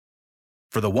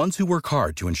For the ones who work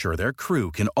hard to ensure their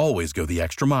crew can always go the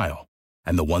extra mile,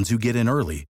 and the ones who get in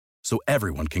early so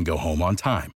everyone can go home on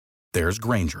time, there's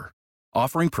Grainger,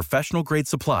 offering professional-grade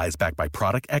supplies backed by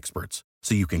product experts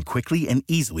so you can quickly and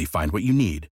easily find what you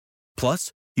need.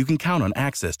 Plus, you can count on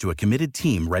access to a committed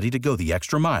team ready to go the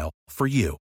extra mile for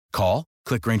you. Call,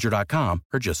 click Grainger.com,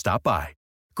 or just stop by.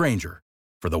 Grainger,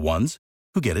 for the ones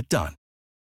who get it done.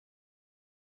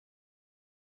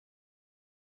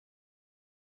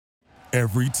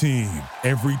 Every team,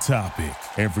 every topic,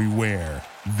 everywhere.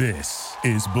 This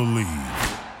is Believe.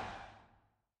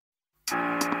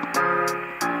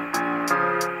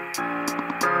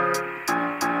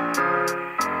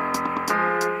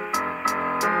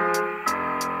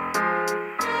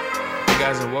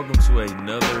 Guys, and welcome to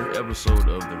another episode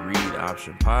of the Reed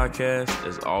Option Podcast.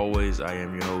 As always, I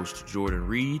am your host, Jordan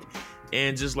Reed,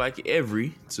 and just like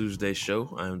every Tuesday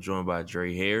show, I am joined by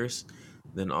Dre Harris,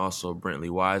 then also Brentley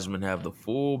Wiseman. Have the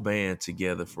full band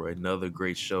together for another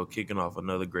great show, kicking off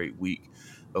another great week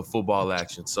of football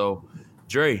action. So,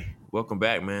 Dre, welcome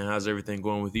back, man. How's everything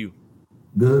going with you?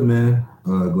 Good, man.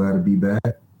 Glad to be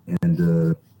back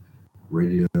and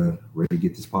ready to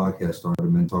get this podcast started,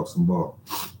 man. Talk some ball.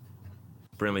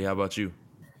 Brentley, how about you?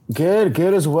 Good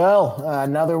as well.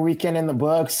 Another weekend in the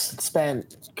books.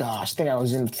 Spent, I think I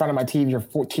was in front of my TV for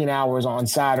 14 hours on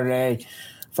Saturday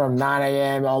from 9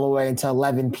 a.m. all the way until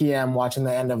 11 p.m. watching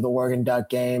the end of the Oregon Duck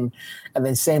game. And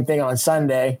then same thing on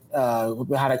Sunday.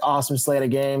 We had an awesome slate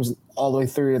of games all the way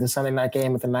through the Sunday night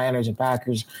game with the Niners and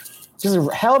Packers. Just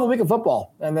a hell of a week of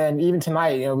football. And then even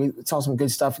tonight, we saw some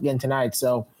good stuff again tonight.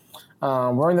 So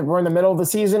we're in the middle of the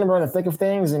season and we're in the thick of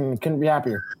things and couldn't be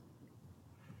happier.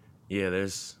 Yeah,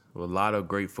 there's a lot of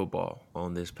great football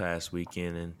on this past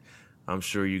weekend, and I'm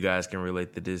sure you guys can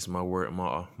relate to this. My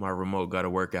remote got to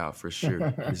work out for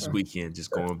sure this weekend,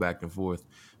 just going back and forth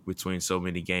between so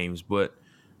many games. But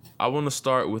I want to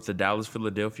start with the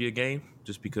Dallas-Philadelphia game,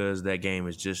 just because that game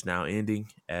is just now ending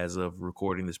as of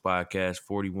recording this podcast.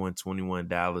 41-21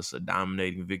 Dallas, a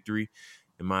dominating victory,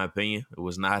 in my opinion. It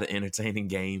was not an entertaining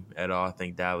game at all. I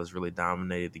think Dallas really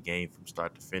dominated the game from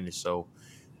start to finish. So,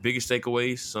 biggest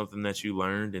takeaways, something that you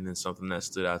learned, and then something that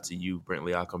stood out to you.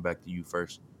 Brentley, I'll come back to you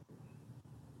first.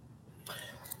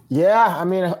 Yeah, I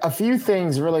mean, a few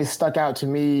things really stuck out to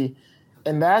me,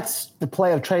 and that's the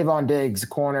play of Trayvon Diggs,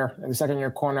 the second-year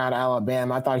corner out of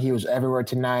Alabama. I thought he was everywhere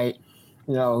tonight.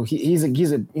 He's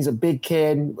a big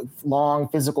kid, long,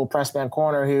 physical press man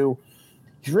corner who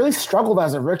he's really struggled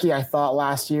as a rookie, I thought,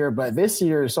 last year. But this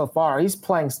year so far, he's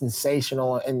playing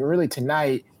sensational, and really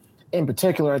tonight, in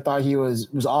particular, I thought he was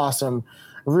awesome.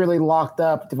 Really locked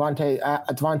up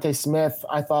Devontae Smith,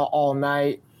 I thought, all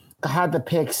night. Had the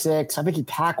pick six. I think he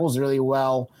tackles really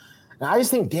well. And I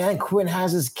just think Dan Quinn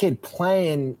has this kid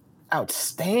playing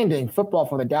outstanding football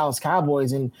for the Dallas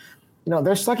Cowboys. And,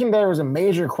 their secondary was a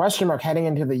major question mark heading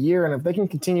into the year. And if they can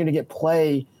continue to get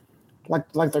play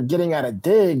like they're getting out of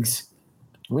Diggs,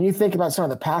 when you think about some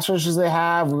of the pass rushes they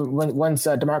have, once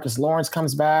DeMarcus Lawrence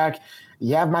comes back,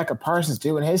 you have Micah Parsons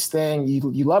doing his thing.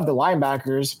 You love the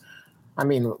linebackers. I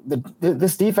mean,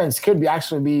 this defense could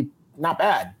actually be not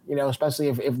bad, especially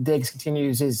if Diggs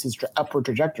continues his upward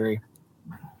trajectory.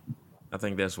 I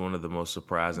think that's one of the most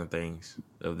surprising things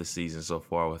of the season so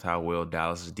far, with how well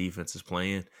Dallas' defense is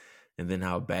playing and then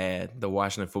how bad the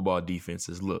Washington football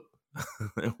defenses look.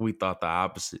 We thought the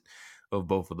opposite of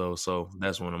both of those. So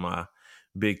that's one of my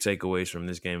big takeaways from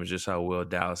this game, is just how well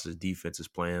Dallas' defense is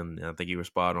playing. And I think he was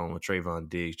spot on with Trayvon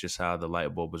Diggs, just how the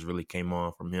light bulb really came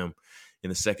on from him in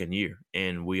the second year.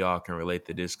 And we all can relate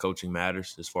to this. Coaching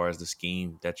matters as far as the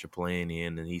scheme that you're playing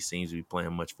in, and he seems to be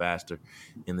playing much faster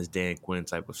in this Dan Quinn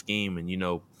type of scheme. And,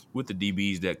 with the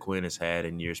DBs that Quinn has had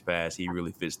in years past, he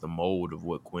really fits the mold of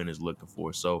what Quinn is looking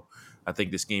for. So I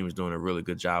think the scheme is doing a really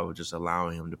good job of just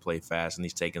allowing him to play fast, and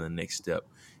he's taking the next step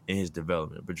in his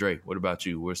development. But Dre, what about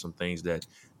you? What are some things that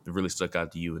really stuck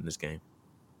out to you in this game?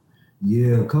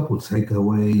 Yeah, a couple of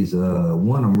takeaways.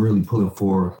 One I'm really pulling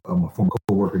for my former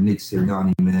coworker Nick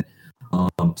Sirianni, man.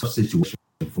 Tough situation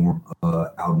for him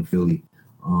out in Philly.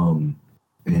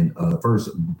 And first,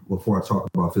 before I talk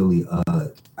about Philly,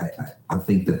 I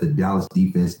think that the Dallas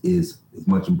defense is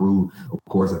much improved. Of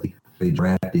course, I think they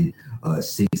drafted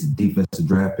 6 defensive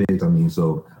draft picks. I mean,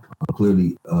 so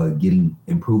clearly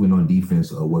improving on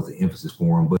defense was the emphasis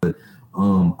for him. But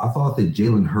I thought that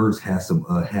Jalen Hurts has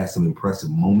some impressive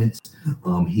moments.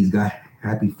 He's got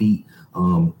happy feet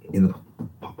in the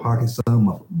pocket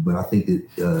some, but I think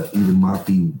that even my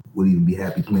feet would even be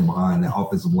happy playing behind that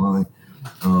offensive line.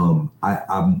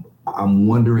 I'm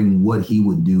wondering what he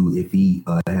would do if he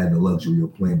had the luxury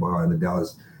of playing behind the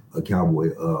Dallas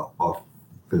Cowboy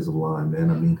offensive line, man.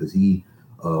 I mean, because he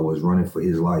was running for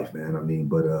his life, man. I mean,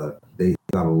 but they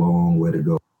got a long way to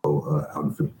go out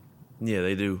in Philly. Yeah,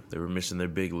 they do. They were missing their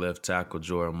big left tackle,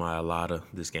 Jordan Mailata,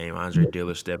 this game. Andre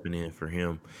Dillard stepping in for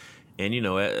him. And,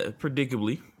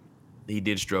 predictably, he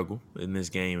did struggle in this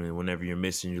game. And whenever you're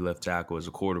missing your left tackle as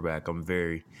a quarterback, I'm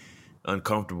very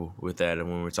uncomfortable with that. And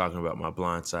when we're talking about my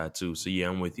blind side, too. So, yeah,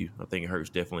 I'm with you. I think Hurts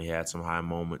definitely had some high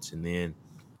moments. And then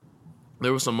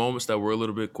there were some moments that were a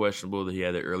little bit questionable. That he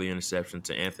had the early interception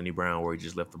to Anthony Brown where he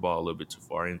just left the ball a little bit too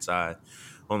far inside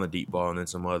on the deep ball. And then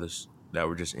some others that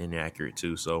were just inaccurate,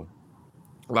 too. So,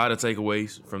 a lot of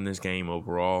takeaways from this game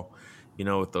overall.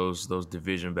 With those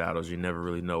division battles, you never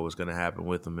really know what's going to happen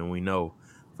with them. And we know,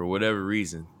 for whatever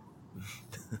reason,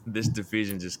 this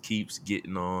division just keeps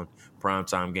getting on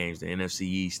primetime games, the NFC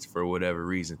East, for whatever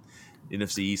reason. The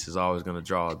NFC East is always going to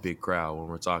draw a big crowd when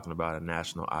we're talking about a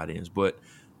national audience. But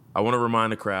I want to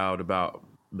remind the crowd about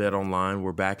Bet Online.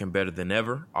 We're back and better than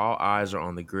ever. All eyes are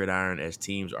on the gridiron as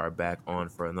teams are back on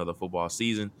for another football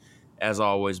season. As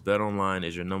always, Bet Online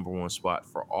is your number one spot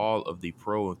for all of the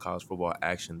pro and college football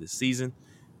action this season.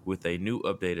 With a new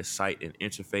updated site and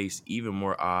interface, even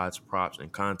more odds, props,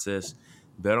 and contests,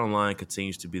 Bet Online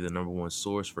continues to be the number one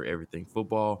source for everything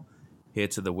football.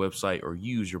 Head to the website or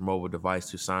use your mobile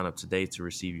device to sign up today to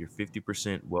receive your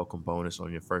 50% welcome bonus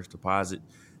on your first deposit.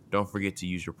 Don't forget to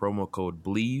use your promo code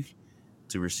BLEAV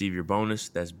to receive your bonus.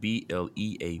 That's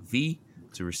BLEAV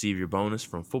to receive your bonus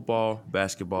from football,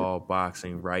 basketball,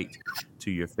 boxing, right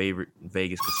to your favorite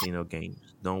Vegas casino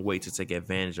games. Don't wait to take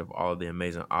advantage of all of the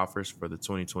amazing offers for the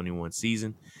 2021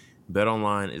 season.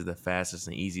 BetOnline is the fastest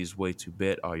and easiest way to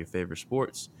bet all your favorite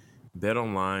sports.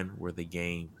 BetOnline, where the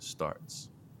game starts.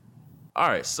 All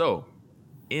right, so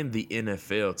in the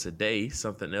NFL today,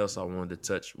 something else I wanted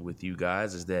to touch with you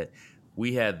guys is that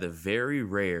we had the very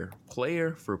rare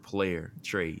player-for-player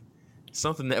trade.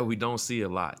 Something that we don't see a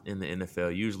lot in the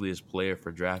NFL. Usually is player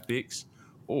for draft picks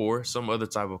or some other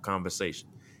type of compensation.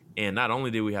 And not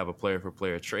only did we have a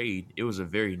player-for-player trade, it was a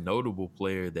very notable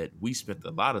player that we spent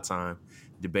a lot of time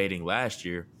debating last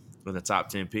year with the top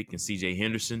 10 pick in C.J.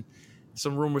 Henderson.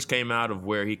 Some rumors came out of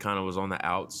where he kind of was on the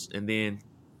outs. And then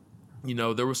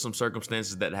there were some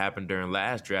circumstances that happened during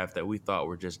last draft that we thought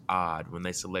were just odd when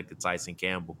they selected Tyson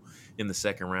Campbell in the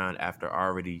second round after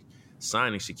already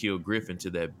signing Shaquille Griffin to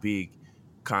that big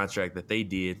contract that they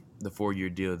did, the 4-year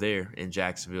deal there in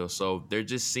Jacksonville. So there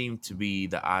just seemed to be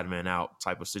the odd man out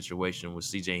type of situation with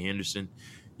C.J. Henderson.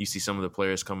 You see some of the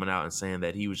players coming out and saying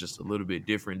that he was just a little bit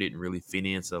different, didn't really fit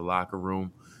into the locker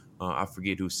room. I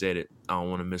forget who said it. I don't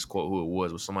want to misquote who it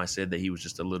was, but somebody said that he was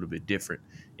just a little bit different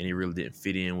and he really didn't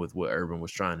fit in with what Urban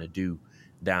was trying to do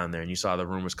down there. And you saw the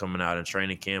rumors coming out in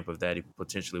training camp of that he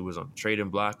potentially was on the trading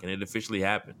block, and it officially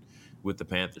happened with the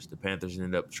Panthers. The Panthers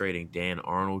ended up trading Dan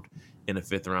Arnold in a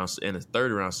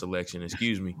third round selection,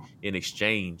 in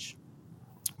exchange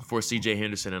for C.J.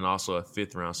 Henderson and also a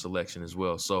 5th round selection as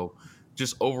well. So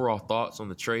just overall thoughts on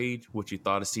the trade, what you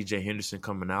thought of C.J. Henderson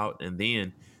coming out, and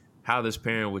then how this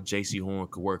pairing with J.C. Horn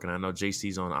could work. And I know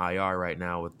J.C.'s on IR right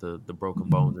now with the broken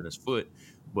bones in his foot,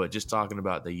 but just talking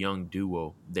about the young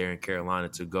duo there in Carolina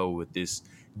to go with this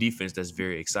defense that's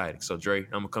very exciting. So, Dre,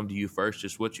 I'm going to come to you first.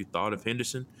 Just what you thought of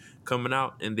Henderson coming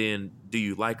out, and then do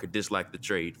you like or dislike the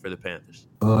trade for the Panthers?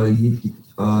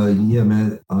 Yeah,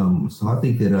 man. So I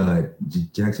think that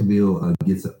Jacksonville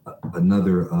gets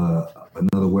another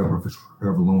weapon for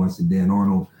Trevor Lawrence and Dan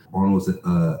Arnold. Arnold's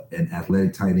an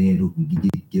athletic tight end who can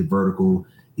get vertical.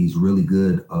 He's really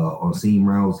good on seam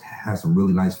routes, has some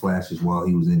really nice flashes while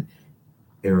he was in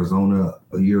Arizona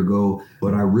a year ago.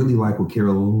 But I really like what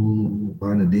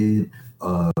Carolina did.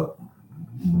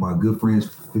 My good friends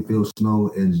Phil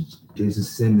Snow and Jason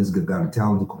Simmons got a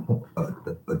talent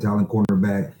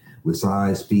cornerback with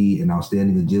size, speed, and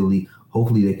outstanding agility.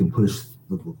 Hopefully they can push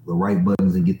the right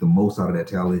buttons and get the most out of that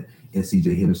talent in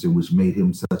C.J. Henderson, which made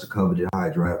him such a coveted high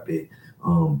draft pick.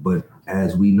 But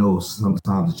as we know,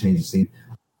 sometimes the change of scene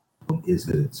is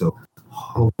good. So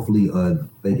hopefully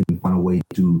they can find a way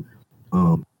to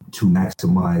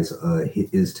maximize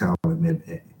his talent and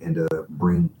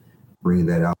bring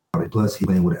that out. Plus, he's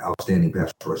playing with an outstanding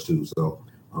pass rush too. So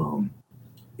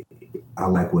I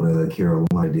like what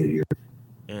Carolina did here.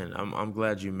 And I'm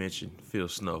glad you mentioned Phil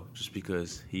Snow, just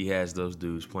because he has those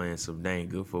dudes playing some dang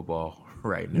good football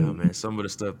right now, man. Some of the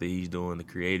stuff that he's doing, the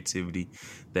creativity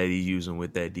that he's using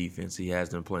with that defense, he has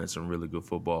them playing some really good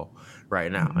football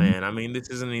right now. And I mean, this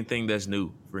isn't anything that's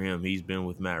new for him. He's been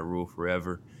with Matt Rule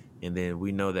forever. And then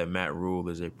we know that Matt Rule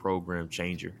is a program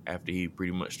changer after he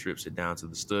pretty much strips it down to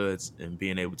the studs and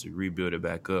being able to rebuild it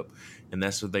back up. And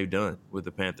that's what they've done with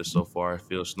the Panthers so far.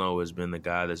 Phil Snow has been the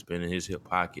guy that's been in his hip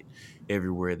pocket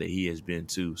everywhere that he has been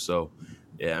to. So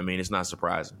yeah, I mean, it's not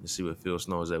surprising to see what Phil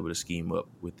Snow is able to scheme up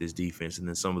with this defense, and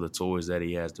then some of the toys that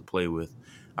he has to play with.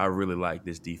 I really like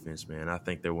this defense, man. I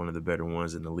think they're one of the better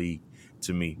ones in the league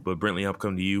to me. But Brentley, I'll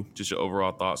come to you. Just your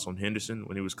overall thoughts on Henderson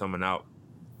when he was coming out,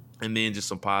 and then just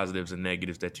some positives and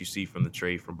negatives that you see from the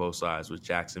trade from both sides with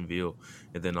Jacksonville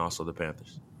and then also the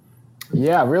Panthers.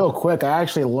 Yeah, real quick, I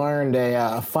actually learned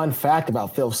a fun fact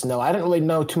about Phil Snow. I didn't really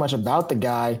know too much about the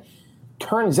guy.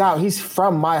 Turns out he's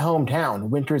from my hometown,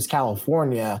 Winters,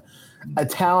 California, a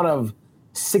town of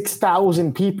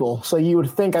 6,000 people. So you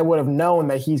would think I would have known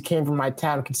that he came from my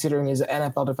town considering he's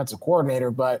an NFL defensive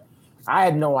coordinator, but I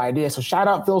had no idea. So shout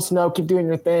out Phil Snow. Keep doing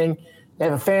your thing. You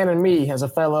have a fan in me as a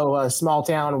fellow small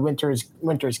town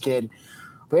Winters kid.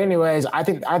 But anyways, I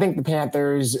think the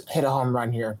Panthers hit a home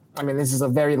run here. I mean, this is a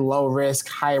very low risk,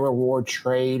 high reward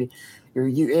trade.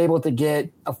 You're able to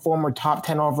get a former top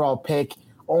 10 overall pick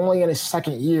only in his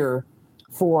second year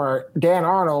for Dan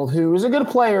Arnold, who is a good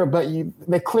player, but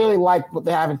they clearly like what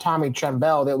they have in Tommy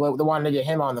Tremble. They wanted to get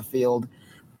him on the field.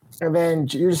 And then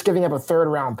you're just giving up a third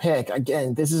round pick.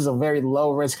 Again, this is a very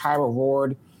low risk, high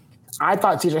reward. I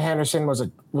thought CJ Henderson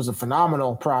was a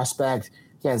phenomenal prospect.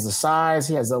 He has the size,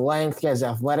 he has the length, he has the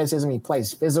athleticism, he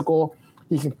plays physical,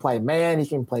 he can play man, he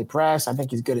can play press. I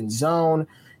think he's good in zone.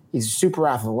 He's super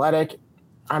athletic.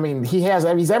 I mean, he's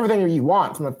everything you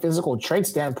want from a physical trait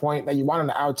standpoint that you want in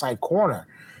the outside corner.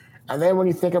 And then when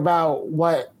you think about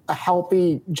what a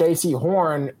healthy J.C.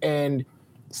 Horn and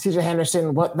CJ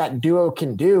Henderson, what that duo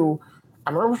can do,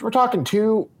 I mean, we're talking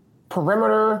two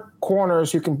perimeter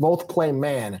corners who can both play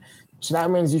man. So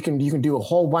that means you can do a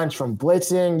whole bunch from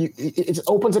blitzing. It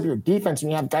opens up your defense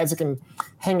when you have guys that can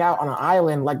hang out on an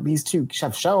island like these two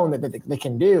have shown that they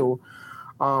can do.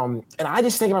 And I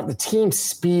just think about the team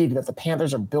speed that the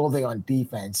Panthers are building on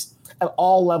defense at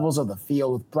all levels of the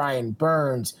field with Brian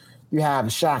Burns. You have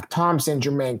Shaq Thompson,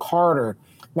 Jermaine Carter.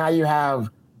 Now you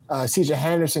have CJ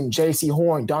Henderson, J.C.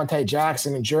 Horn, Dante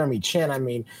Jackson, and Jeremy Chin. I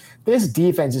mean, this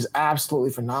defense is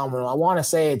absolutely phenomenal. I want to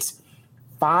say it's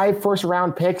 5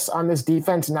 first-round picks on this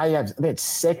defense. Now you have, I think it's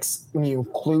 6 when you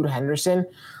include Henderson.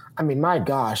 I mean, my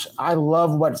gosh, I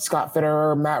love what Scott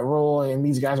Fitterer, Matt Rule, and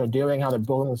these guys are doing, how they're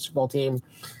building this football team.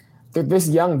 This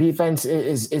young defense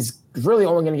is really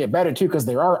only going to get better, too, because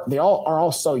they all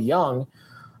are so young.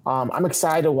 I'm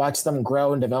excited to watch them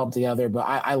grow and develop together, but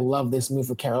I love this move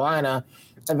for Carolina.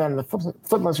 And then the flip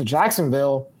for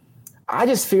Jacksonville, I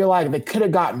just feel like they could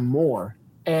have gotten more.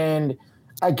 And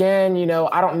again,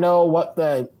 I don't know what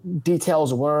the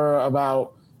details were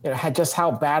about, just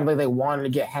how badly they wanted to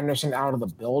get Henderson out of the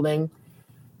building.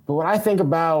 But when I think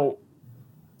about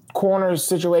corners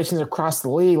situations across the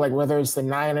league, like whether it's the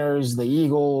Niners, the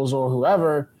Eagles, or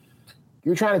whoever,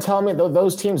 you're trying to tell me that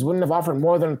those teams wouldn't have offered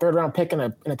more than a third-round pick in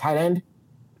a tight end?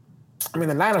 I mean,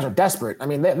 the Niners are desperate. I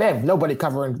mean, they have nobody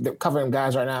covering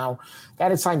guys right now. They had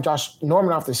to sign Josh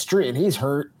Norman off the street, and he's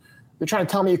hurt. You're trying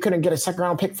to tell me you couldn't get a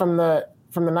second-round pick from the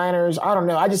Niners? I don't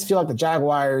know. I just feel like the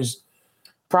Jaguars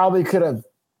probably could have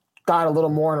got a little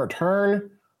more in return.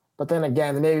 But then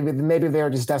again, maybe they were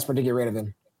just desperate to get rid of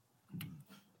him.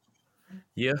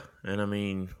 Yeah, and I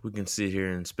mean, we can sit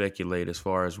here and speculate as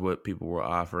far as what people were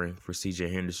offering for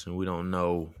CJ Henderson. We don't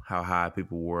know how high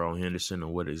people were on Henderson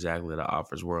or what exactly the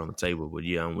offers were on the table. But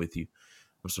yeah, I'm with you.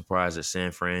 I'm surprised that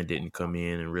San Fran didn't come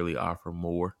in and really offer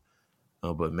more.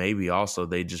 But maybe also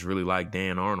they just really like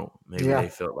Dan Arnold. Maybe they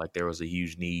felt like there was a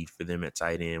huge need for them at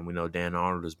tight end. We know Dan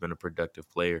Arnold has been a productive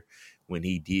player when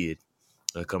he did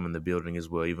come in the building as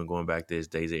well. Even going back to his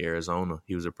days at Arizona,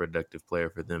 he was a productive player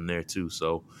for them there too.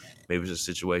 So maybe it's a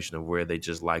situation of where they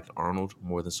just liked Arnold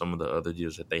more than some of the other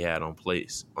deals that they had on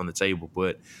the table.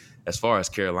 But as far as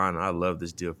Carolina, I love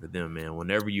this deal for them, man.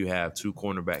 Whenever you have 2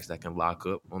 cornerbacks that can lock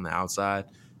up on the outside,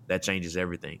 that changes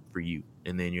everything for you.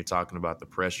 And then you're talking about the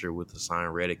pressure with Hassan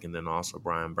Reddick and then also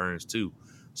Brian Burns too.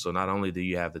 So not only do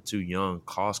you have the 2 young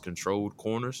cost-controlled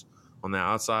corners on the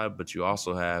outside, but you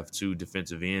also have 2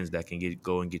 defensive ends that can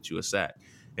go and get you a sack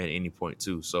at any point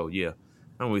too. So yeah,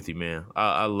 I'm with you, man.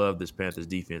 I love this Panthers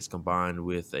defense combined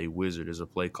with a wizard as a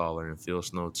play caller and Phil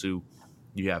Snow too.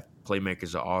 You have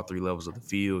playmakers at all 3 levels of the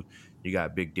field. You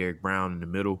got big Derek Brown in the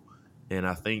middle. And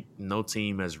I think no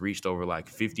team has reached over like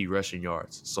 50 rushing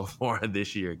yards so far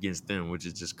this year against them, which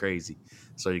is just crazy.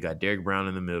 So you got Derek Brown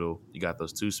in the middle. You got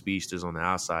those 2 speedsters on the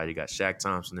outside. You got Shaq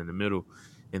Thompson in the middle.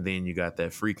 And then you got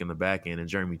that freak in the back end and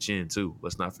Jeremy Chin too.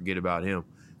 Let's not forget about him.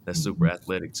 That's super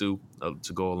athletic too,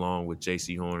 to go along with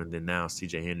J.C. Horn and then now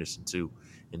C.J. Henderson too.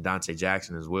 And Dante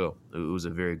Jackson as well. It was a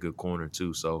very good corner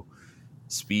too. So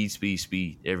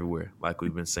speed everywhere, like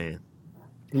we've been saying.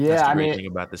 Yeah, that's the great thing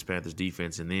about this Panthers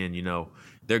defense. And then,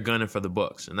 they're gunning for the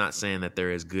Bucs. I'm not saying that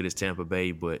they're as good as Tampa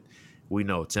Bay, but we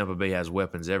know Tampa Bay has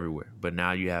weapons everywhere, but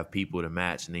now you have people to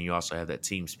match, and then you also have that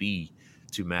team speed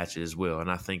to match it as well. And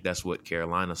I think that's what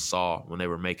Carolina saw when they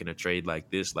were making a trade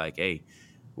like this. Like, hey,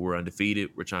 we're undefeated.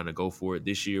 We're trying to go for it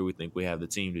this year. We think we have the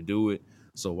team to do it.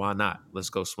 So why not? Let's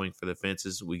go swing for the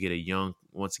fences. We get a young,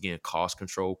 once again, cost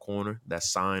control corner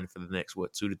that's signed for the next,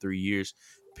 2 to 3 years,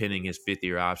 pending his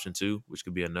 5th-year option too, which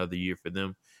could be another year for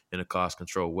them in a cost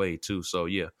control way too. So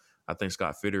yeah, I think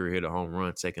Scott Fitterer hit a home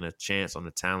run, taking a chance on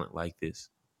a talent like this.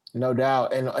 No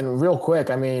doubt. And real quick,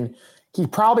 I mean, he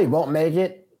probably won't make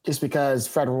it just because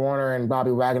Fred Warner and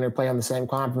Bobby Wagner play on the same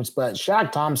conference. But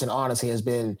Shaq Thompson, honestly, has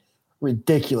been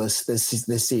ridiculous this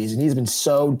season. He's been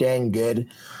so dang good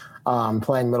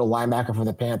playing middle linebacker for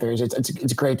the Panthers.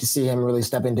 It's great to see him really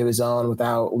step into his own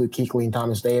without Luke Kuechly and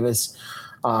Thomas Davis.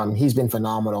 He's been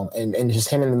phenomenal. And just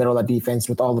him in the middle of that defense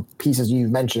with all the pieces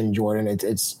you've mentioned, Jordan,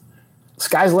 it's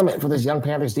sky's the limit for this young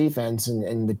Panthers defense.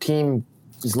 And the team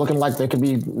is looking like they could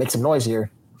make some noise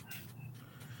here.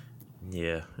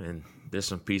 Yeah, and there's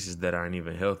some pieces that aren't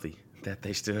even healthy that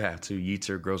they still have to.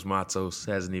 Yetur Gross-Matos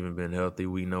hasn't even been healthy.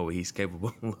 We know what he's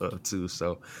capable of too.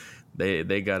 So they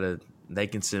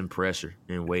can send pressure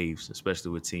in waves,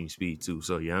 especially with team speed too.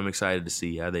 So yeah, I'm excited to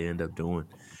see how they end up doing,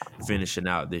 finishing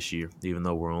out this year, even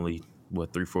though we're only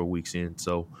 3-4 weeks in.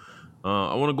 So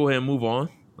I want to go ahead and move on,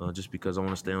 just because I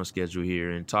want to stay on schedule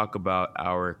here and talk about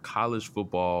our college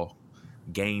football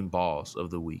game balls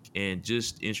of the week. And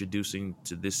just introducing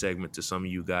to this segment to some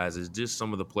of you guys is just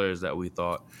some of the players that we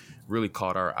thought really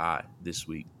caught our eye this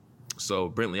week. So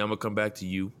Brentley, I'm gonna come back to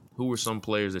you. Who were some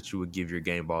players that you would give your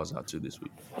game balls out to this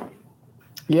week?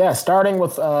 Yeah, starting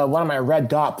with one of my red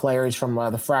dot players from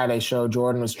the Friday show,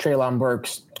 Jordan, was Treylon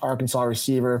Burks, Arkansas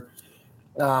receiver.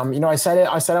 I said it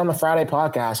on the Friday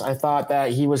podcast. I thought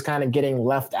that he was kind of getting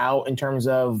left out in terms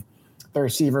of the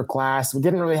receiver class. We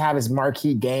didn't really have his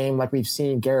marquee game like we've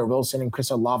seen Garrett Wilson and Chris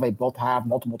Olave both have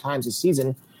multiple times this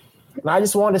season. And I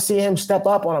just wanted to see him step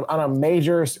up on a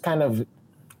major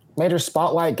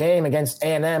spotlight game against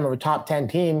A&M, or a top 10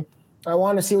 team. I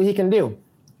wanted to see what he can do.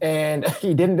 And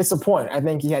he didn't disappoint. I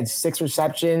think he had 6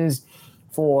 receptions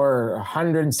for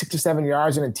 167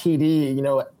 yards and a TD.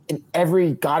 In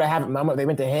every gotta-have-it moment they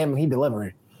went to him, he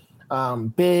delivered.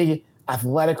 Big,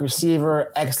 athletic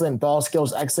receiver, excellent ball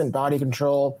skills, excellent body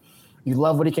control. You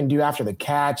love what he can do after the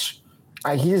catch.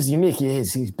 He's unique.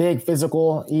 He's big,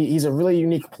 physical. He's a really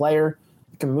unique player.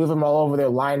 You can move him all over the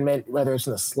alignment, whether it's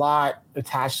in the slot,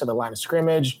 attached to the line of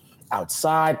scrimmage,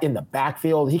 outside, in the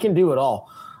backfield. He can do it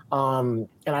all. And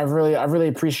I really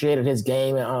appreciated his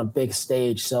game on a big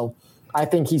stage. So I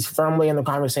think he's firmly in the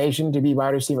conversation to be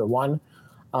wide receiver 1.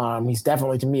 He's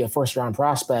definitely, to me, a first-round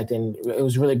prospect, and it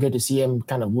was really good to see him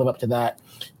kind of live up to that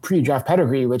pre-draft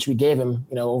pedigree, which we gave him,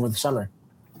 over the summer.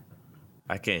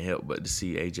 I can't help but to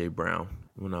see A.J. Brown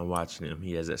when I'm watching him.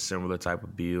 He has that similar type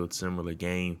of build, similar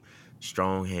game,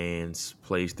 strong hands,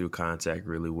 plays through contact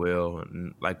really well.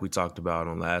 And like we talked about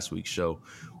on last week's show,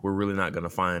 we're really not going to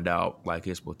find out like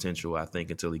his potential, I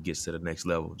think, until he gets to the next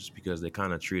level, just because they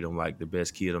kind of treat him like the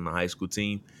best kid on the high school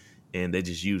team. And they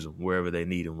just use him wherever they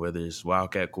need him, whether it's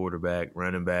wildcat quarterback,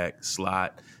 running back,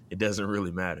 slot. It doesn't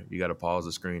really matter. You got to pause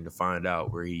the screen to find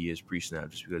out where he is pre-snap,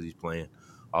 just because he's playing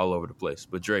all over the place.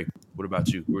 But Drake, what about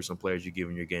you? Who are some players you're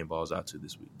giving your game balls out to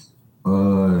this week?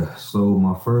 So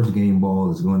my first game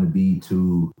ball is going to be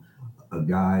to a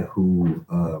guy who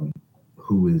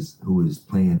is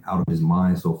playing out of his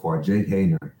mind so far, Jake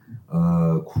Haener,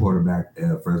 quarterback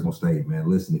at Fresno State. Man,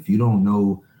 listen, if you don't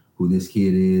know who this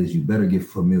kid is, you better get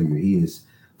familiar. He is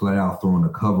flat out throwing the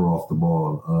cover off the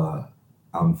ball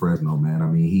out in Fresno, man. I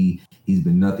mean, he's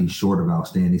been nothing short of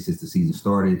outstanding since the season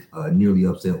started. Nearly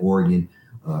upset Oregon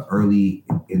early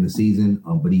in the season,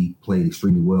 but he played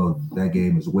extremely well that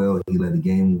game as well. He led the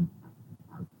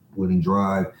game-winning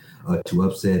drive to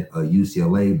upset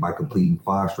UCLA by completing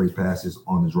 5 straight passes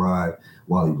on the drive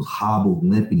while he was hobbled,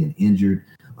 limping, and injured.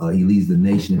 He leads the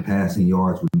nation in passing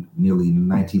yards with nearly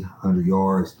 1,900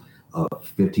 yards.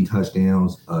 15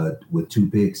 touchdowns with 2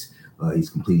 picks.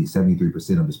 He's completed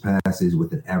 73% of his passes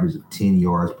with an average of 10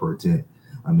 yards per attempt.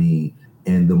 I mean,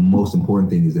 and the most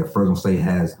important thing is that Fresno State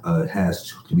has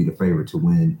to be the favorite to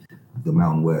win the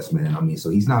Mountain West, man. I mean, so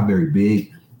he's not very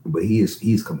big, but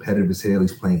he's competitive as hell.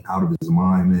 He's playing out of his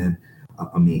mind, man.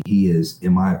 I mean, he is,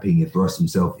 in my opinion, thrust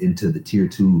himself into the tier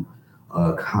 2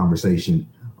 conversation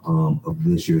of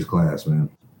this year's class, man.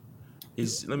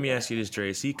 Let me ask you this, Trey.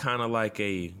 Is he kind of like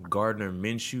a Gardner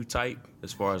Minshew type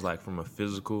as far as like from a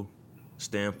physical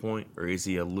standpoint, or is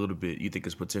he a little bit, you think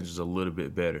his potential is a little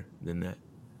bit better than that?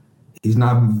 He's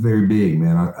not very big,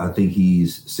 man. I think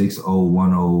he's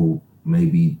 6'0",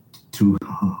 maybe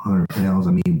 200 pounds.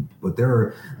 I mean, but there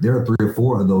are 3 or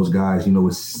 4 of those guys,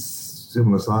 with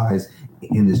similar size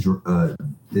in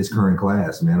this current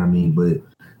class, man. I mean, but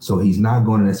so he's not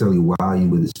going to necessarily wow you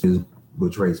with his physical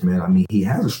traits, man. I mean, he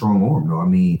has a strong arm, though. I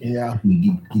mean, yeah,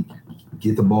 he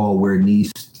get the ball where it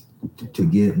needs to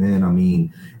get, man. I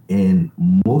mean, and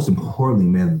most importantly,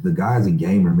 man, the guy's a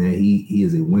gamer, man. He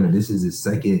is a winner. This is his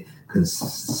second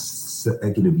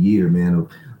consecutive year, man,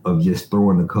 of just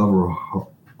throwing the cover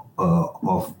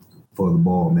off for the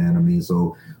ball, man. I mean,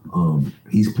 so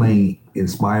he's playing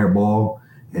inspired ball,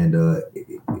 and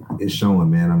it's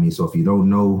showing, man. I mean, so if you don't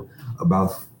know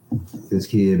about this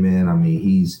kid, man, I mean,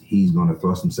 he's going to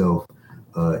thrust himself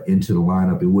into the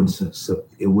lineup.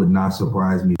 It would not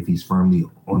surprise me if he's firmly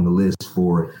on the list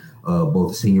for both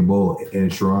the Senior Bowl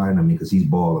and Shrine. I mean, because he's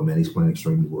balling, man. He's playing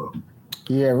extremely well.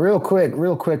 Yeah, real quick.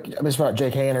 I'm just about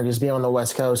Jake Haener just being on the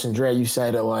West Coast. And Dre, you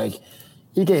said it like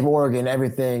he gave Oregon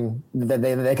everything that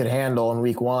they could handle in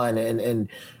week 1. And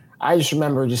I just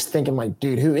remember just thinking like,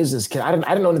 dude, who is this kid? I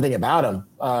didn't know anything about him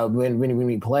when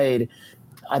we played.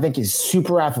 I think he's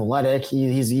super athletic.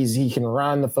 He can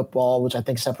run the football, which I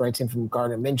think separates him from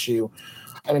Gardner Minshew.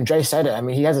 I mean, Dre said it. I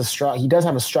mean, he does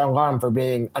have a strong arm for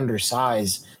being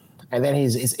undersized. And then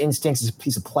his instincts,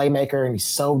 he's a playmaker, and he's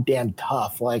so damn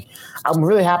tough. Like, I'm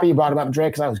really happy you brought him up, Dre,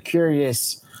 because I was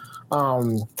curious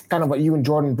kind of what you and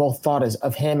Jordan both thought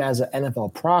of him as an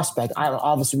NFL prospect.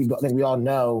 I think we all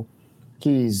know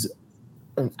he's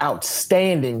an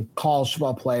outstanding college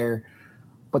football player.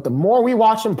 But the more we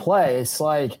watch him play, it's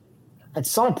like at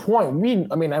some point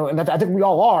I think we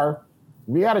all are.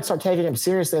 We got to start taking him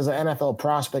seriously as an NFL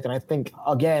prospect. And I think,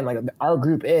 again, like our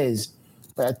group is.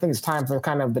 But I think it's time for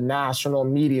kind of the national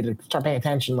media to start paying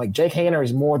attention. Like Jake Haener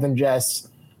is more than just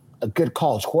a good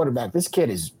college quarterback. This kid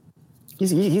he's an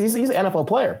NFL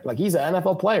player. Like he's an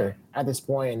NFL player at this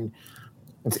point. And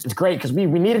it's great because we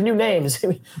needed new names.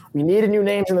 We needed new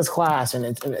names in this class,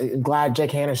 and I'm glad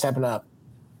Jake Haener's stepping up.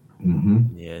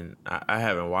 Mm-hmm. Yeah, and I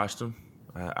haven't watched him.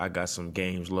 I got some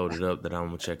games loaded up that I'm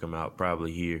going to check them out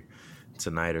probably here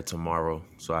tonight or tomorrow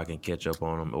so I can catch up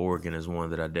on them. Oregon is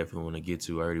one that I definitely want to get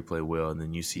to. I already played well. And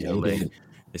then UCLA,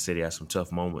 they said he had some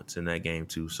tough moments in that game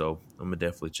too. So I'm going to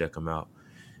definitely check him out.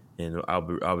 And I'll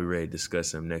be ready to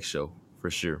discuss him next show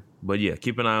for sure. But yeah,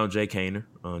 keep an eye on Jake Haener.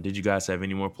 Did you guys have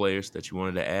any more players that you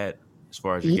wanted to add as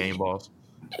far as your game balls?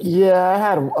 Yeah, I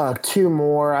had 2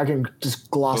 more. I can just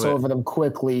gloss over them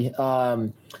quickly.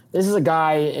 This is a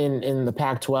guy in the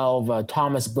Pac-12,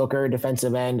 Thomas Booker,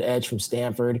 defensive end, edge from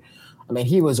Stanford. I mean,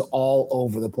 he was all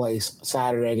over the place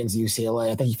Saturday against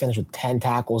UCLA. I think he finished with 10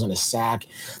 tackles and a sack.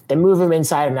 They move him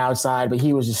inside and outside, but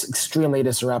he was just extremely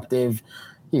disruptive.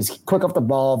 He's quick off the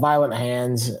ball, violent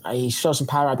hands. He shows some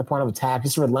power at the point of attack.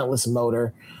 He's a relentless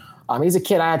motor. He's a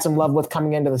kid I had some love with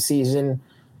coming into the season.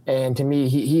 And to me,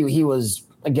 he was,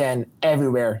 again,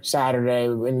 everywhere Saturday.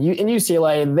 In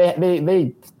UCLA,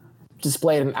 they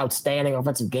displayed an outstanding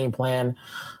offensive game plan.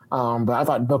 But I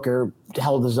thought Booker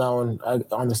held his own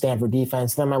on the Stanford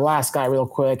defense. Then my last guy real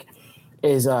quick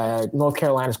is North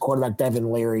Carolina's quarterback,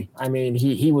 Devin Leary. I mean,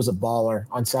 he was a baller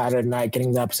on Saturday night,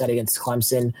 getting the upset against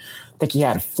Clemson. I think he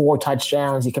had 4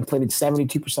 touchdowns. He completed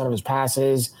 72% of his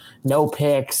passes, no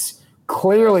picks,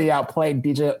 clearly outplayed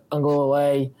DJ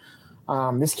Ungulale.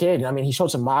 This kid, I mean, he showed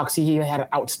some moxie. He had an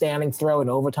outstanding throw in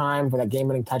overtime for that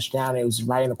game-winning touchdown. It was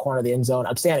right in the corner of the end zone.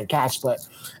 Outstanding catch, but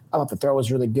I thought the throw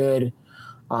was really good.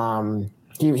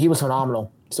 He was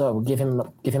phenomenal. So give him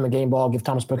a game ball. Give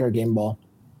Thomas Booker a game ball.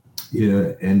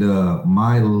 Yeah, and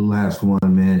my last one,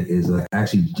 man, is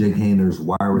actually Jake Haener's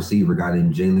wide receiver guy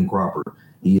named Jalen Cropper.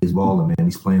 He is balling, man.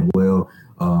 He's playing well.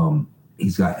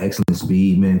 He's got excellent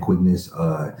speed, man, quickness,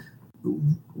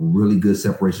 really good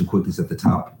separation quickness at the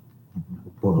top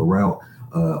of the route.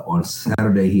 On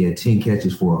Saturday, he had 10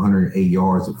 catches for 108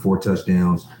 yards and 4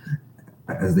 touchdowns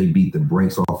as they beat the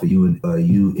brakes off of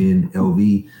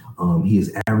UNLV. He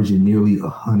is averaging nearly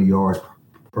 100 yards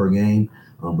per game,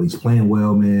 but he's playing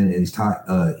well, man.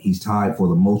 And he's tied for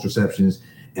the most receptions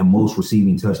and most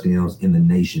receiving touchdowns in the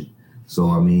nation. So,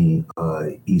 I mean,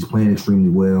 he's playing extremely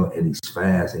well, and he's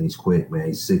fast and he's quick, man.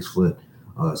 He's 6 foot.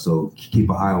 So keep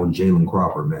an eye on Jalen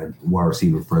Cropper, man, wide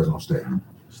receiver, Fresno State.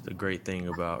 It's the great thing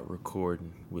about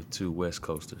recording with 2 West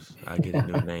Coasters. I get a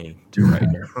new name to write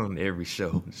on every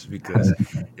show just because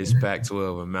it's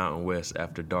Pac-12 and Mountain West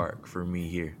after dark for me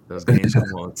here. Those games come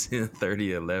on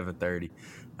 10:30, 11:30.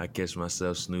 I catch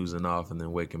myself snoozing off and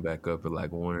then waking back up at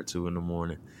like 1 or 2 in the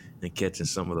morning and catching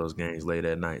some of those games late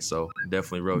at night. So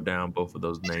definitely wrote down both of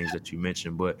those names that you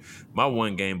mentioned. But my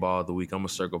one game ball of the week, I'm going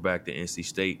to circle back to NC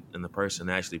State and the person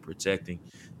actually protecting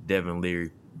Devin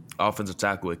Leary. Offensive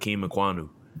tackle Akeem Ekwonu.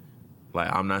 Like,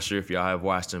 I'm not sure if y'all have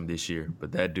watched him this year,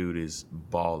 but that dude is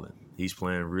balling. He's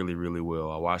playing really, really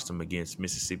well. I watched him against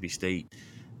Mississippi State,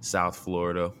 South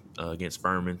Florida, against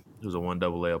Furman, who's a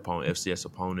 1AA opponent, FCS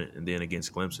opponent, and then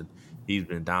against Clemson. He's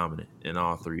been dominant in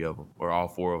all three of them, or all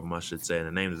four of them, I should say. And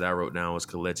the name that I wrote down was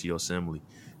Kelechi Osemele,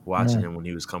 watching him when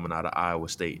he was coming out of Iowa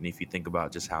State. And if you think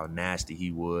about just how nasty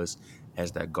he was,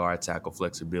 has that guard tackle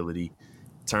flexibility,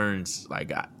 turns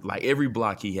like every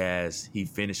block he has, he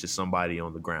finishes somebody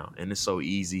on the ground, and it's so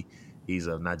easy. He's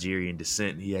of Nigerian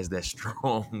descent. He has that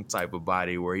strong type of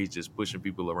body where he's just pushing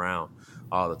people around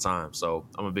all the time. So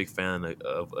I'm a big fan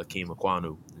of Akeem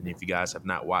Ekwonu, and if you guys have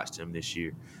not watched him this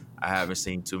year, I haven't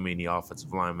seen too many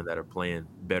offensive linemen that are playing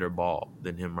better ball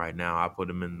than him right now. I put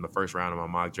him in the first round of my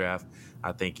mock draft.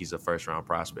 I think he's a first-round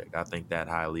prospect. I think that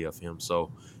highly of him.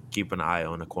 So keep an eye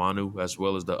on Ekwonu as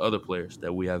well as the other players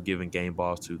that we have given game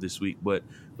balls to this week. But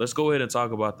let's go ahead and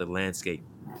talk about the landscape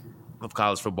of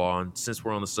college football. And since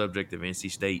we're on the subject of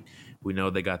NC State, we know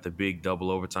they got the big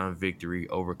double overtime victory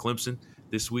over Clemson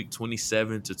this week,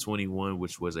 27-21,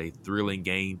 which was a thrilling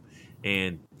game.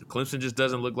 And Clemson just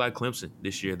doesn't look like Clemson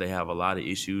this year. They have a lot of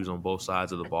issues on both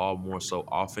sides of the ball, more so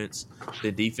offense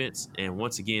than defense. And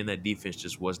once again, that defense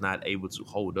just was not able to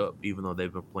hold up, even though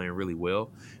they've been playing really well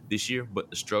this year.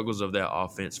 But the struggles of that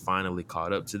offense finally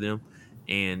caught up to them.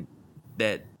 And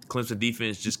that Clemson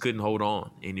defense just couldn't hold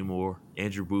on anymore.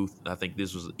 Andrew Booth, I think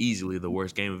this was easily the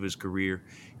worst game of his career.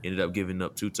 Ended up giving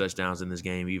up 2 touchdowns in this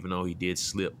game, even though he did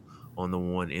slip on the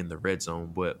one in the red zone.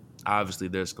 But obviously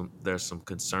there's some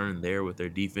concern there with their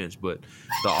defense. But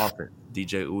the offense,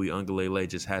 DJ Uiagalelei,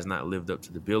 just has not lived up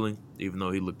to the billing, even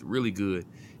though he looked really good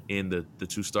in the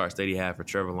 2 starts that he had for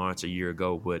Trevor Lawrence a year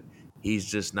ago. But he's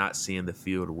just not seeing the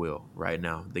field well right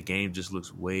now. The game just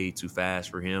looks way too fast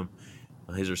for him.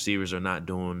 His receivers are not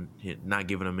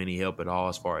giving him any help at all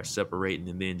as far as separating,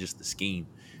 and then just the scheme.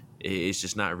 It's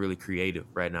just not really creative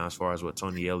right now as far as what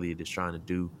Tony Elliott is trying to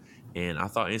do. And I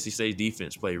thought NC State's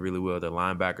defense played really well. The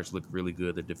linebackers looked really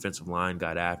good. The defensive line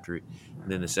got after it. And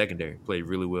then the secondary played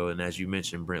really well. And as you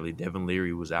mentioned, Brentley, Devin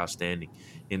Leary was outstanding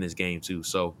in this game too.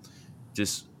 So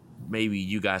just maybe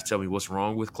you guys tell me what's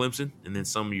wrong with Clemson and then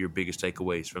some of your biggest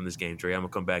takeaways from this game. Trey, I'm going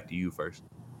to come back to you first.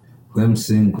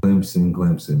 Clemson,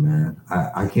 man.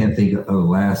 I can't think of the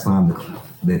last time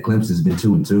that Clemson's been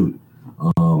 2-2.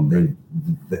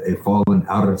 They've fallen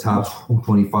out of the top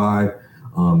 25.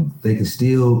 They can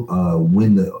still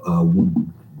win the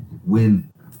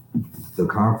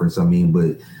conference. I mean,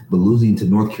 but losing to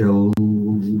North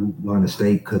Carolina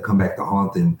State could come back to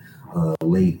haunt them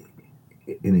late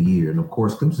in a year. And of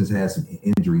course, Clemson's had some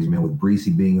injuries, man, with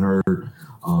Breesy being hurt,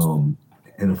 and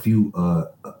a few.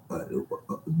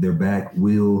 They're back.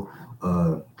 Will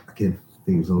I can't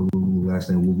think of his last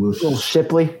name. Will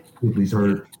Shipley. Shipley's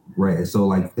hurt, right? And so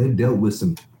like they've dealt with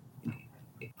some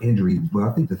injuries, but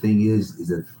I think the thing is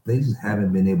that they just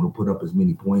haven't been able to put up as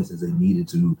many points as they needed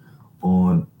to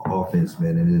on offense,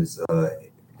 man. And it's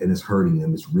hurting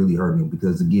them. It's really hurting them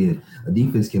because again, a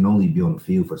defense can only be on the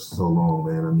field for so long,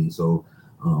 man. I mean, so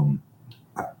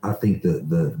I think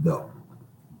their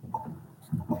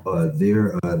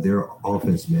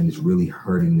offense, man, is really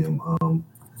hurting them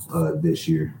this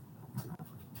year.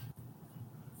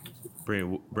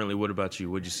 Brentley, what about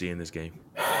you? What did you see in this game?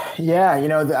 Yeah,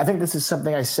 I think this is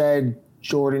something I said,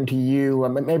 Jordan, to you.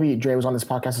 Maybe Dre was on this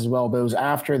podcast as well, but it was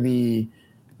after the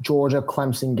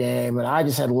Georgia-Clemson game, and I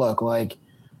just said, look, like,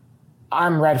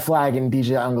 I'm red flagging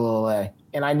DJ Uiagalelei,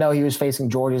 and I know he was facing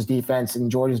Georgia's defense,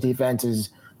 and Georgia's defense is,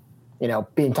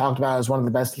 being talked about as one of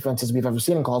the best defenses we've ever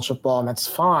seen in college football, and that's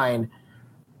fine.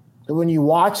 But when you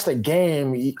watch the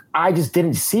game, I just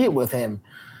didn't see it with him.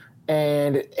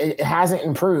 And it hasn't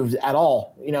improved at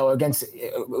all, against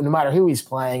no matter who he's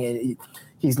playing.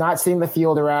 He's not seeing the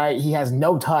field right. He has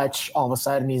no touch all of a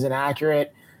sudden. He's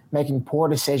inaccurate, making poor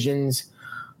decisions.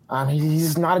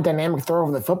 He's not a dynamic thrower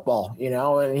of the football,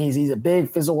 and he's a big,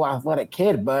 physical, athletic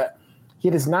kid, but he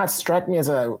does not strike me as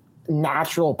a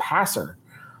natural passer.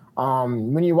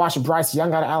 When you watch Bryce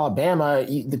Young out of Alabama,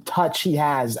 the touch he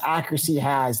has, accuracy he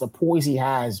has, the poise he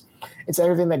has, it's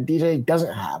everything that DJ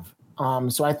doesn't have.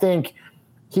 So I think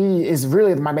he is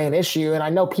really my main issue. And I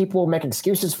know people make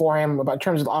excuses for him about in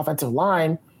terms of the offensive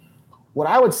line. What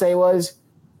I would say was,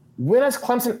 when has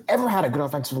Clemson ever had a good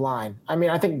offensive line? I mean,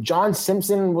 I think John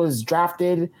Simpson was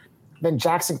drafted, then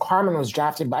Jackson Carman was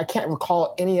drafted, but I can't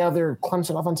recall any other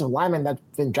Clemson offensive lineman that's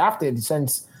been drafted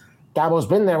since Dabo's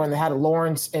been there when they had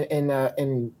Lawrence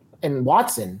and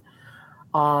Watson.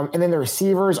 And then the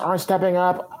receivers aren't stepping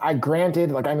up.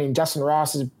 Justin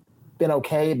Ross has been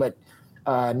okay, but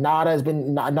Nada has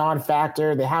been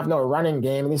non-factor. They have no running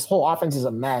game. This whole offense is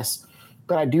a mess.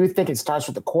 but I do think it starts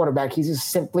with the quarterback. He's just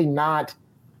simply not.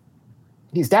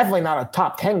 He's definitely not a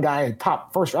top 10 guy, a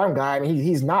top first round guy. I mean,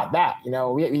 he's not that.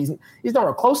 He's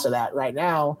nowhere close to that right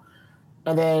now.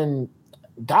 And then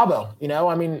Dabo,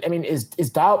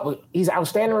 is Dabo? He's an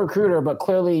outstanding recruiter, but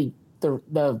clearly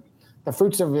the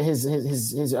fruits of his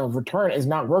return is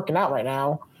not working out right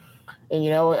now. And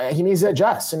he needs to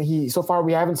adjust. And so far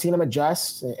we haven't seen him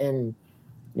adjust. And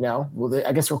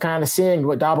I guess we're kind of seeing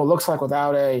what Dabo looks like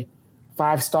without a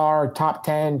 5-star top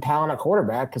 10 talent at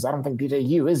quarterback, because I don't think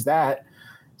DJU is that.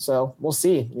 So we'll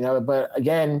see. But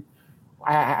again,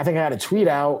 I think I had a tweet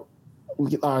out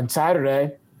on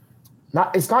Saturday.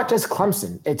 It's not just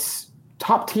Clemson. It's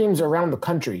top teams around the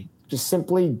country just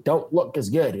simply don't look as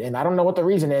good. And I don't know what the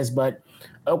reason is, but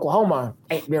Oklahoma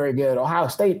ain't very good. Ohio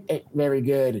State ain't very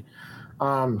good.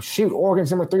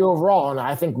 Oregon's number 3 overall. And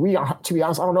I think we are, to be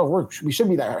honest, I don't know if we should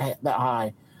be that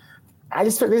high. I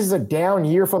just think this is a down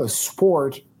year for the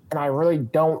sport, and I really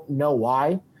don't know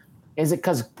why. Is it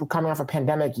because we're coming off a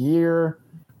pandemic year?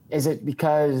 Is it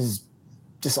because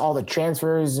just all the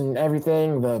transfers and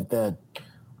everything, the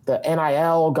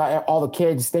NIL got all the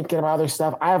kids thinking about other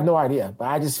stuff? I have no idea, but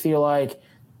I just feel like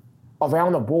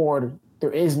around the board,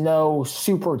 there is no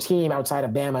super team outside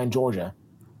of Bama and Georgia.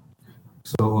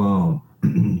 So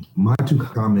my 2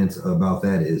 comments about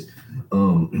that is,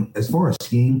 as far as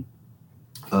scheme,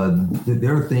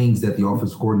 there are things that the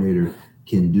offensive coordinator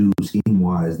can do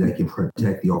scheme-wise that can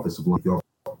protect the offensive line. The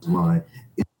offensive line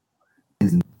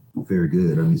isn't very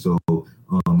good. I mean, so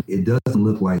it doesn't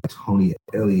look like Tony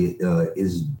Elliott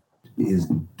is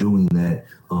doing that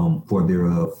for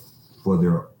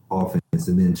their offense.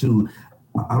 And then 2,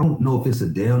 I don't know if it's a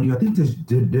down year. I think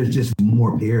there's just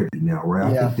more parity now,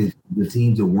 right? Yeah. I think that the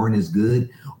teams that weren't as good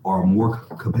are more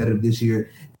competitive this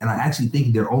year. And I actually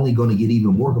think they're only going to get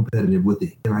even more competitive with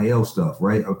the NIL stuff,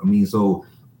 right? I mean, so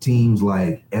teams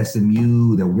like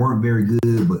SMU that weren't very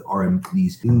good but are in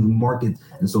these huge markets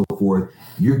and so forth,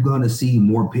 you're going to see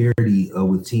more parity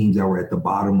with teams that were at the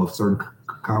bottom of certain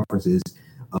conferences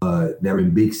that are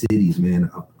in big cities,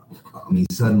 man. I mean,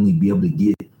 suddenly be able to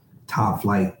get top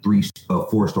flight 3,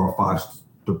 4-star,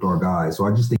 5-star guys. So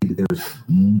I just think that there's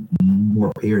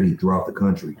more parity throughout the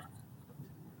country.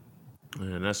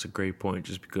 And that's a great point,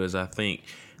 just because I think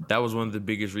that was one of the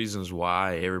biggest reasons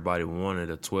why everybody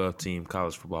wanted a 12-team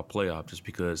college football playoff, just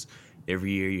because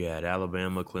every year you had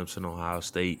Alabama, Clemson, Ohio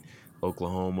State,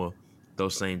 Oklahoma,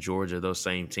 those same Georgia, those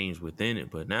same teams within it.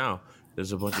 But now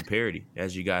there's a bunch of parity,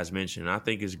 as you guys mentioned. And I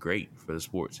think it's great for the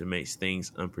sports. It makes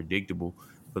things unpredictable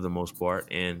for the most part.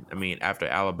 And, I mean, after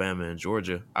Alabama and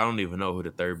Georgia, I don't even know who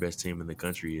the 3rd best team in the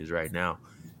country is right now.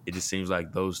 It just seems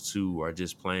like those 2 are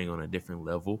just playing on a different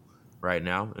level right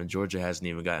now, and Georgia hasn't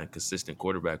even gotten consistent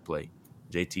quarterback play.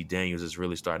 JT Daniels is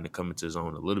really starting to come into his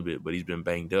own a little bit, but he's been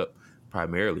banged up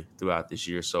primarily throughout this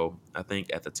year. So I think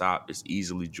at the top it's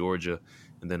easily Georgia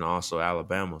and then also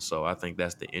Alabama. So I think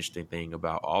that's the interesting thing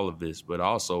about all of this, but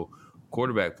also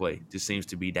quarterback play just seems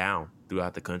to be down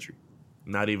throughout the country.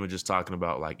 Not even just talking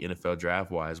about like NFL draft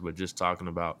wise, but just talking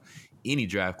about any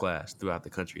draft class throughout the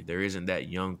country. There isn't that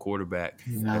young quarterback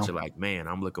that you're like, man,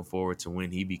 I'm looking forward to when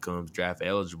he becomes draft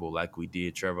eligible, like we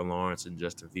did Trevor Lawrence and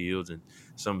Justin Fields and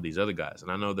some of these other guys.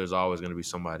 And I know there's always going to be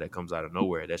somebody that comes out of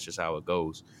nowhere. That's just how it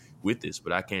goes with this.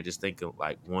 But I can't just think of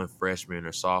like one freshman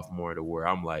or sophomore to where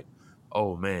I'm like,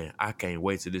 oh man, I can't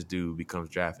wait till this dude becomes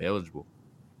draft eligible.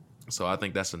 So I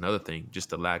think that's another thing, just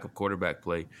the lack of quarterback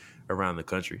play around the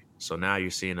country. So now you're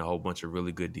seeing a whole bunch of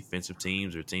really good defensive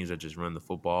teams or teams that just run the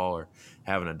football or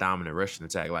having a dominant rushing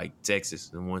attack, like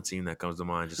Texas. And one team that comes to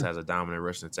mind just has a dominant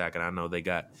rushing attack. And I know they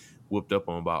got whooped up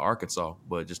on by Arkansas,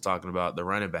 but just talking about the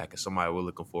running back is somebody we're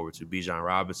looking forward to. Bijan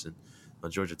Robinson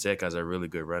Georgia Tech has a really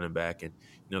good running back. And,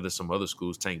 there's some other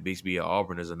schools. Tank Bixby at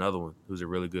Auburn is another one who's a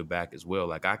really good back as well.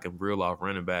 Like, I can reel off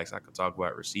running backs. I can talk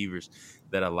about receivers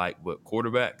that I like. But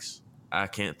quarterbacks, I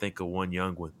can't think of one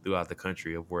young one throughout the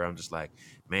country of where I'm just like,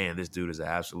 man, this dude is an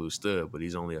absolute stud, but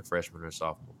he's only a freshman or a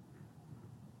sophomore.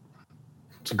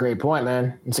 It's a great point,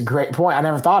 man. It's a great point. I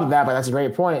never thought of that, but that's a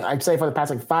great point. I'd say for the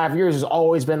past 5 years, there's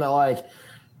always been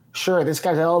sure, this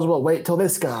guy's eligible. Wait till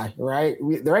this guy, right?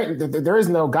 There is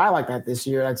no guy like that this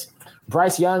year. That's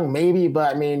Bryce Young, maybe,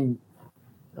 but I mean,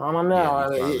 I don't know. Yeah,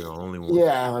 he's probably the only one.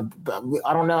 Yeah,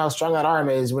 I don't know how strong that arm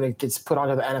is when it gets put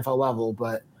onto the NFL level,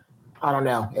 but I don't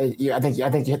know. I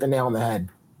think you hit the nail on the head.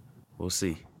 We'll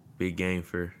see. Big game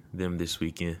for them this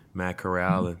weekend. Matt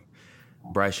Corral and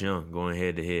Bryce Young going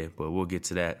head to head, but we'll get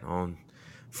to that on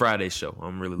Friday's show.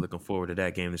 I'm really looking forward to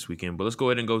that game this weekend. But let's go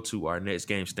ahead and go to our next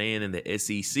game. Staying in the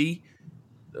SEC,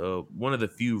 one of the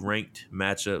few ranked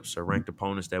matchups or ranked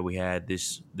opponents that we had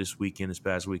this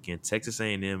past weekend. Texas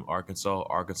A&M, Arkansas.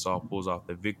 Arkansas pulls off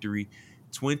the victory,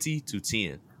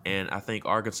 20-10, and I think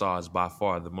Arkansas is by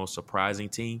far the most surprising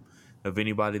team of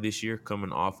anybody this year,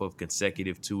 coming off of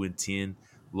consecutive 2-10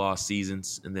 lost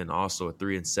seasons, and then also a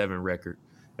 3-7 record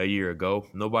a year ago.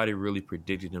 Nobody really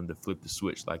predicted them to flip the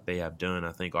switch like they have done.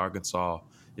 I think Arkansas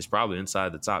is probably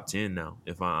inside the top 10 now,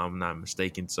 if I'm not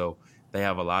mistaken. So they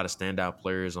have a lot of standout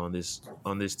players on this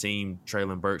team.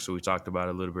 Traylon Burks, who we talked about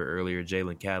a little bit earlier,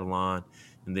 Jalen Catalon,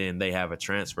 and then they have a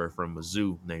transfer from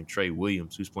Mizzou named Trey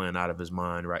Williams, who's playing out of his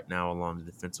mind right now along the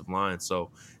defensive line.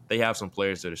 So they have some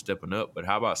players that are stepping up. But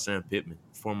how about Sam Pittman,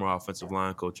 former offensive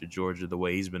line coach at Georgia, the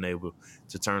way he's been able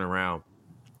to turn around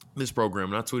this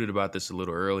program? And I tweeted about this a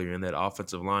little earlier, in that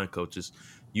offensive line coaches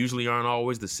usually aren't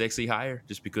always the sexy hire,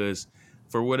 just because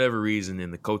for whatever reason in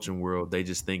the coaching world, they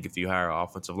just think if you hire an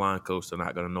offensive line coach, they're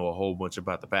not going to know a whole bunch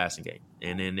about the passing game.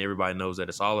 And then everybody knows that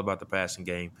it's all about the passing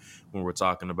game when we're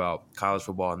talking about college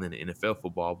football and then the NFL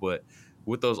football. But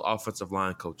with those offensive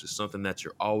line coaches, something that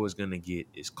you're always going to get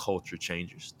is culture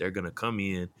changers. They're going to come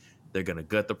in, they're going to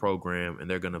gut the program, and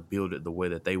they're going to build it the way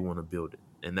that they want to build it.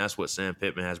 And that's what Sam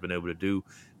Pittman has been able to do.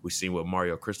 We've seen what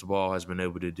Mario Cristobal has been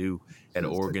able to do at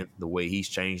Oregon, the way he's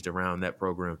changed around that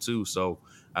program too. So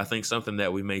I think something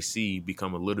that we may see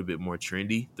become a little bit more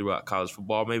trendy throughout college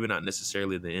football, maybe not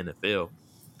necessarily the NFL,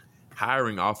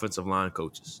 hiring offensive line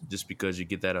coaches, just because you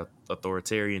get that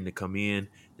authoritarian to come in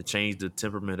to change the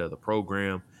temperament of the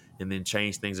program and then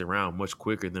change things around much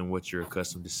quicker than what you're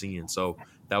accustomed to seeing. So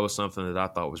that was something that I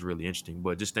thought was really interesting.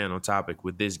 But just staying on topic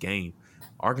with this game,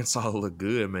 Arkansas looked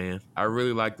good, man. I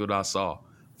really liked what I saw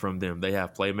from them. They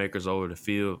have playmakers over the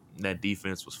field. That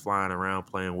defense was flying around,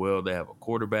 playing well. They have a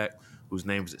quarterback whose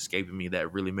name is escaping me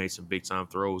that really made some big-time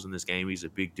throws in this game. He's a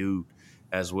big dude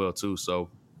as well, too. So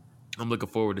I'm looking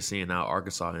forward to seeing how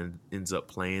Arkansas ends up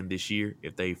playing this year,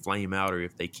 if they flame out or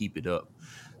if they keep it up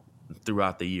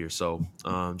throughout the year. So,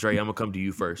 Dre, I'm going to come to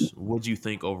you first. What do you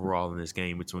think overall in this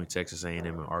game between Texas A&M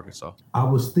and Arkansas? I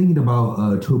was thinking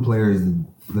about two players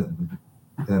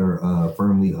that are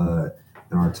firmly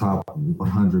in our top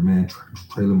 100, man.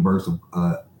 Traylon Burks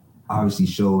obviously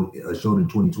showed in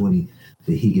 2020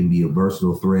 that he can be a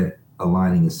versatile threat,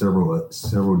 aligning in several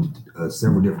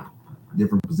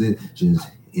different positions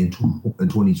in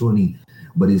 2020.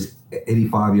 But his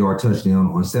 85-yard touchdown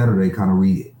on Saturday kind of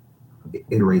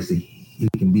reiterates that he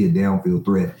can be a downfield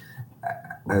threat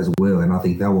as well, and I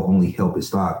think that will only help his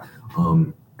stock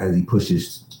as he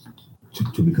pushes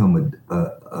to become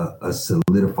a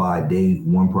solidified day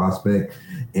one prospect.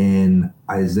 And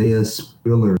Isaiah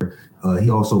Spiller, he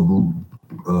also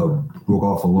broke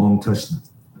off a long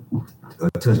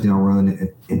touchdown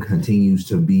run and continues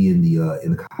to be in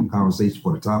the conversation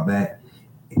for the top back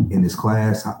in this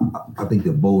class. I think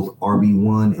that both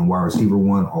RB1 and wide receiver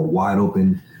 1 are wide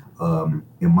open,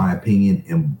 in my opinion,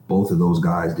 and both of those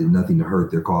guys did nothing to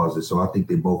hurt their causes. So I think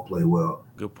they both play well.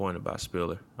 Good point about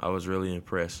Spiller. I was really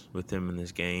impressed with him in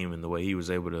this game and the way he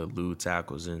was able to elude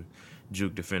tackles and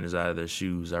juke defenders out of their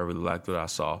shoes. I really liked what I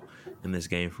saw in this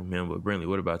game from him. But Brentley,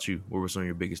 what about you? What were some of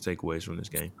your biggest takeaways from this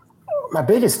game? My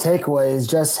biggest takeaway is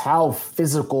just how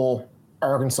physical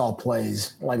Arkansas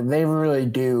plays. Like, they really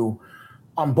do,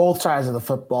 on both sides of the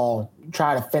football,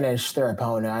 try to finish their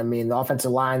opponent. I mean, the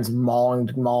offensive line's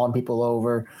mauling people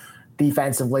over.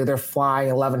 Defensively, they're flying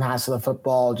 11 high to the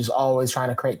football, just always trying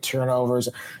to create turnovers.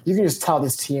 You can just tell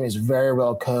this team is very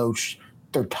well coached.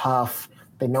 They're tough.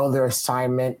 They know their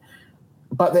assignment.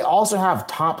 But they also have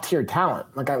top-tier talent.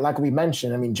 Like we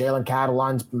mentioned, I mean, Jalen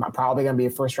Catalon's probably going to be a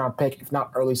first-round pick, if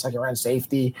not early second-round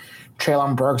safety.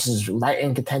 Traylon Burks is right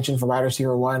in contention for wide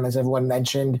receiver 1, as everyone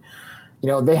mentioned. You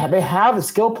know, they have the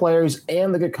skill players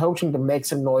and the good coaching to make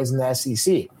some noise in the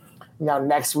SEC. Now,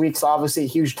 next week's obviously a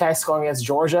huge test going against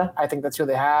Georgia. I think that's who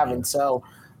they have, and so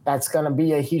that's going to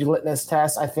be a huge litmus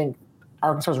test. I think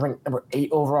Arkansas is ranked number 8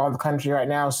 overall in the country right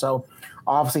now, so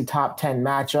obviously top 10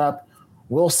 matchup.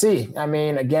 We'll see. I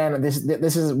mean, again, this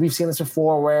is we've seen this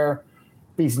before, where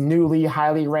these newly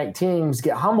highly ranked teams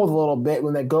get humbled a little bit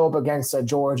when they go up against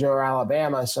Georgia or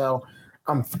Alabama. So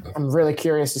I'm really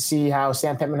curious to see how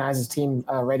Sam Pittman has his team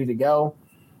ready to go.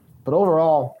 But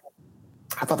overall,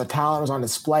 I thought the talent was on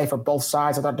display for both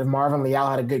sides. I thought DeMarvin Leal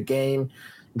had a good game.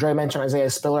 Dre mentioned Isaiah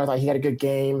Spiller. I thought he had a good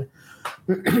game.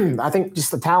 I think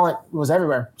just the talent was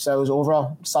everywhere. So it was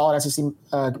overall solid SEC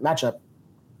matchup.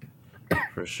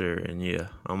 For sure. And, yeah,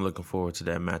 I'm looking forward to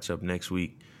that matchup next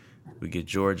week. We get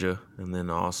Georgia and then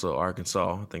also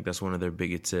Arkansas. I think that's one of their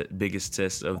biggest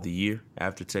tests of the year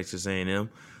after Texas A&M.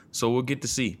 So we'll get to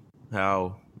see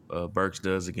how Burks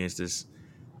does against this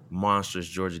monstrous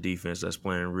Georgia defense that's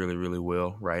playing really, really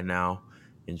well right now.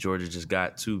 And Georgia just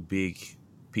got two big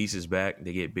pieces back.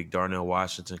 They get big Darnell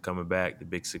Washington coming back, the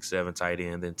big 6'7" tight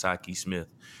end, then Taki Smith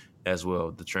as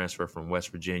well, the transfer from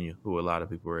West Virginia, who a lot of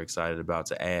people are excited about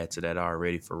to add to that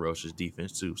already ferocious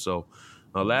defense too. So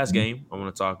last game I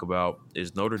want to talk about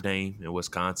is Notre Dame and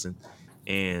Wisconsin.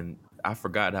 And I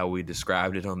forgot how we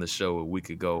described it on the show a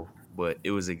week ago, but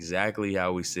it was exactly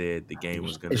how we said the game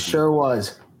was going to It be. sure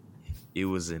was. It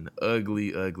was an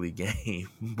ugly, ugly game,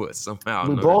 but somehow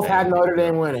We both had Notre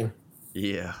Dame winning.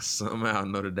 Yeah, somehow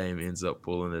Notre Dame ends up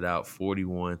pulling it out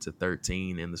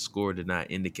 41-13, and the score did not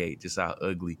indicate just how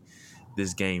ugly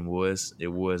this game was. It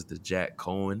was the Jack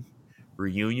Cohen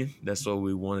reunion. That's what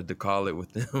we wanted to call it,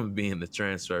 with them being the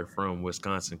transfer from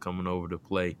Wisconsin coming over to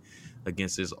play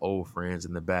against his old friends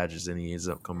in the Badgers, and he ends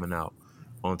up coming out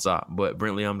on top. But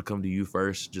Brentley, I'm going to come to you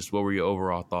first. Just what were your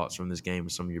overall thoughts from this game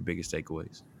and some of your biggest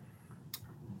takeaways?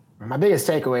 My biggest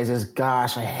takeaways is,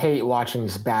 gosh, I hate watching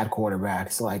these bad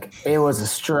quarterbacks. Like, it was a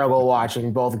struggle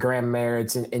watching both Graham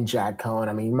Merritt and Jack Cohen.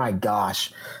 I mean, my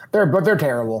gosh, they're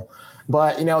terrible.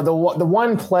 But the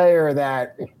one player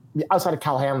that outside of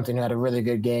Kyle Hamilton who had a really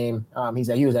good game,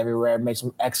 he was everywhere, made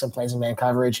some excellent plays in man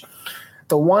coverage.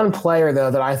 The one player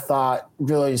though that I thought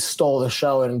really stole the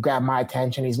show and grabbed my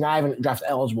attention, he's not even draft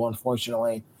eligible,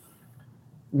 unfortunately.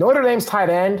 Notre Dame's tight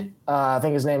end, I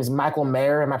think his name is Michael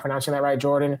Mayer. Am I pronouncing that right,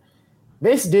 Jordan?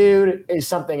 This dude is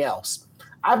something else.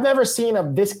 I've never seen a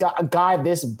guy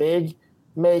this big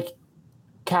make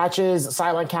catches,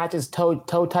 sideline catches, toe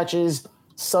touches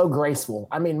so graceful.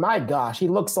 I mean, my gosh, he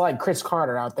looks like Chris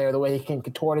Carter out there, the way he can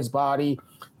contort his body,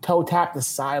 toe tap the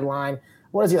sideline.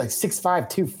 What is he, like 6'5",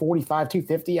 245,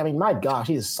 250? I mean, my gosh,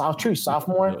 he's a true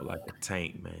sophomore. Look like a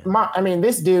tank, man.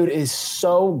 This dude is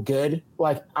so good.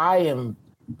 Like, I am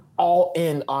all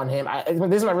in on him.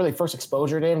 This is my really first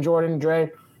exposure to him, Jordan,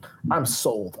 Dre. I'm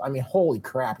sold. I mean, holy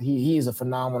crap. He is a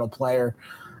phenomenal player.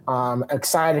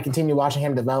 Excited to continue watching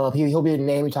him develop. He'll be a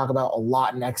name we talk about a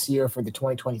lot next year for the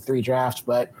 2023 draft,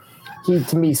 but he,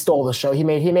 to me, stole the show. He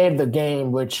made the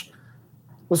game, which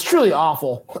was truly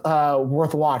awful,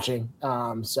 worth watching.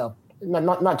 So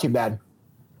not too bad.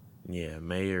 Yeah,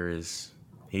 Mayer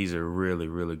he's a really,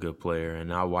 really good player,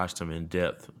 and I watched him in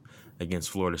depth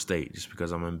against Florida State just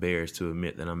because I'm embarrassed to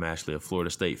admit that I'm actually a Florida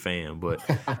State fan, but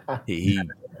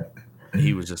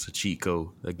he was just a cheat code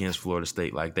against Florida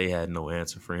State. Like, they had no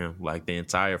answer for him. Like, the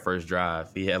entire first drive,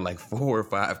 he had like 4 or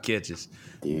 5 catches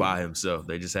by himself.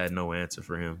 They just had no answer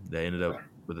for him. They ended up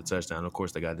with a touchdown. Of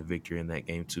course, they got the victory in that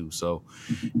game too. So,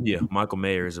 yeah, Michael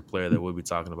Mayer is a player that we'll be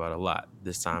talking about a lot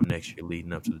this time next year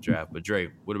leading up to the draft. But,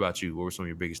 Dre, what about you? What were some of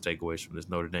your biggest takeaways from this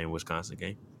Notre Dame-Wisconsin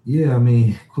game? Yeah, I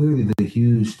mean, clearly the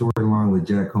huge storyline with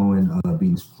Jack Cohen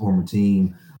being his former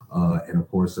team. And, of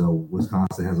course,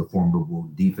 Wisconsin has a formidable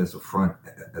defensive front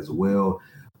as well.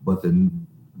 But the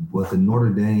Notre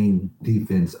Dame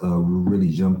defense really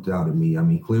jumped out at me. I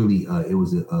mean, clearly it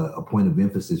was a point of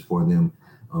emphasis for them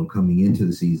coming into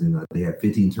the season. They had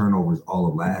 15 turnovers all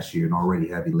of last year and already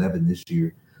have 11 this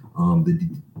year. The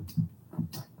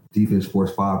defense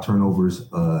forced 5 turnovers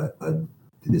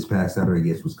this past Saturday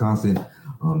against Wisconsin.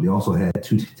 They also had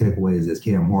 2 takeaways as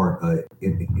Cam Hart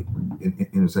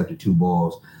intercepted 2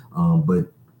 balls.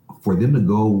 But for them to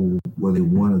go where they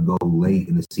want to go late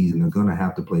in the season, they're going to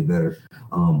have to play better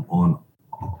on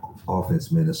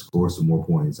offense, man, to score some more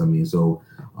points. I mean, so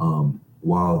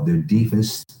while their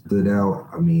defense stood out,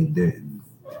 I mean, they're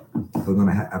going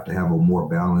to have a more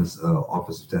balanced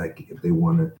offensive attack if they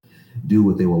want to do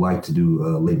what they would like to do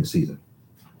late in the season.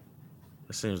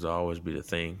 It seems to always be the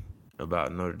thing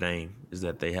about Notre Dame is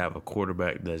that they have a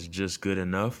quarterback that's just good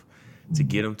enough to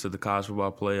get them to the college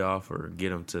football playoff or get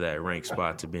them to that ranked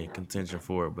spot to be in contention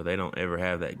for it, but they don't ever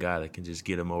have that guy that can just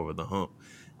get them over the hump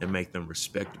and make them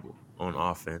respectable on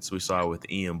offense. We saw it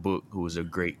with Ian Book, who was a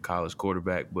great college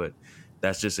quarterback, but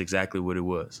that's just exactly what he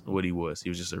was. He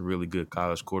was just a really good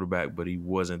college quarterback, but he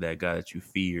wasn't that guy that you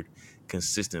feared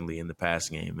consistently in the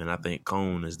passing game. And I think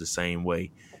Cohen is the same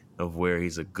way, of where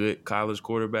he's a good college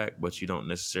quarterback, but you don't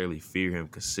necessarily fear him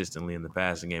consistently in the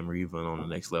passing game, or even on the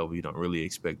next level. You don't really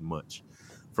expect much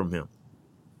from him.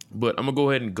 But I'm going to go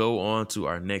ahead and go on to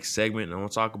our next segment, and I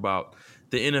want to talk about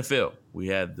the NFL. We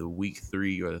had the week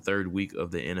 3 or the third week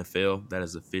of the NFL that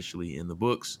is officially in the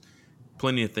books.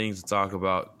 Plenty of things to talk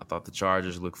about. I thought the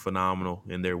Chargers looked phenomenal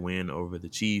in their win over the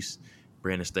Chiefs.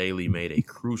 Brandon Staley made a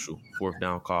crucial 4th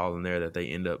down call in there that they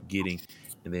end up getting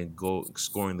and then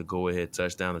scoring the go-ahead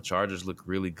touchdown. The Chargers look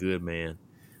really good, man.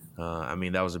 I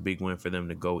mean, that was a big win for them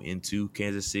to go into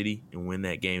Kansas City and win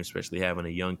that game, especially having a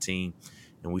young team.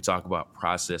 And we talk about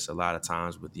process a lot of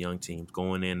times with young teams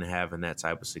going in and having that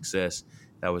type of success.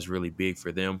 that was really big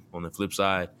for them. On the flip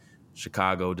side,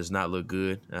 Chicago does not look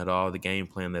good at all. The game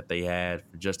plan that they had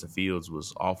for Justin Fields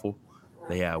was awful.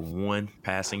 They had 1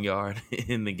 passing yard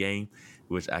in the game,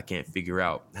 which I can't figure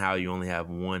out how you only have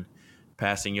 1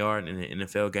 passing yard in an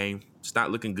NFL game. It's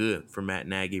not looking good for Matt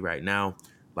Nagy right now.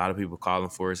 A lot of people calling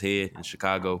for his head in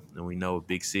Chicago, and we know a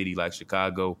big city like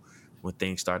Chicago, when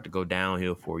things start to go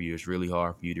downhill for you, it's really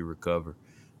hard for you to recover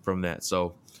from that.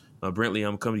 So, Brentley,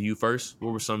 I'm coming to you first.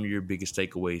 What were some of your biggest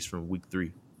takeaways from week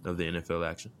 3 of the NFL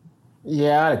action?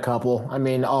 Yeah, I had a couple. I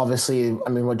mean, obviously,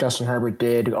 what Justin Herbert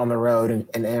did on the road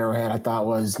in Arrowhead, I thought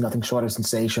was nothing short of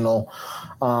sensational.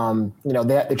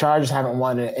 The Chargers haven't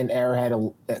won in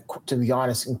Arrowhead, to be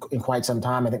honest, in quite some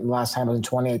time. I think the last time was in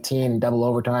 2018 in double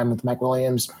overtime with Mike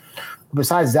Williams.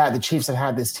 Besides that, the Chiefs have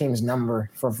had this team's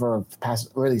number for the past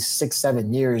really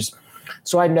 6-7 years.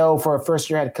 So I know for a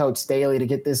first-year head coach Staley to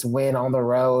get this win on the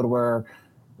road, where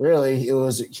really it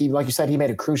was like you said, he made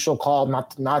a crucial call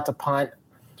not to punt.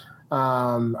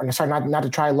 Not to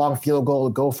try a long field goal,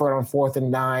 go for it on 4th and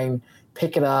 9,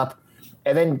 pick it up,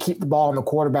 and then keep the ball in the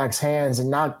quarterback's hands and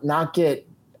not get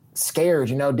scared.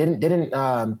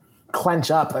 Didn't clench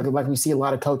up like we see a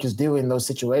lot of coaches do in those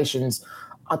situations.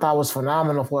 I thought was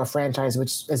phenomenal for a franchise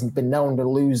which hasn't been known to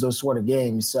lose those sort of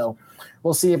games. So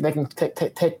we'll see if they can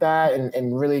take that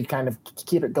and really kind of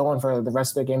keep it going for the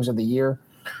rest of the games of the year.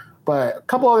 But a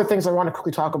couple other things I want to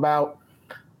quickly talk about.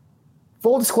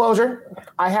 Full disclosure,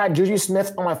 I had Juju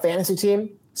Smith on my fantasy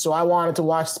team, so I wanted to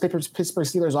watch the Pittsburgh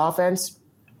Steelers offense.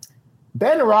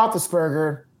 Ben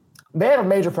Roethlisberger, they have a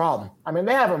major problem.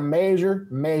 They have a major,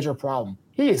 major problem.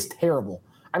 He is terrible.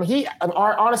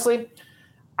 Honestly,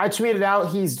 I tweeted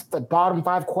out he's the bottom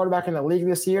 5 quarterback in the league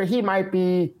this year. He might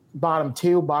be bottom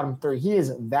 2, bottom 3. He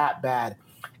is that bad.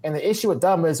 And the issue with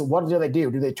them is, what do they do?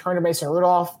 Do they turn to Mason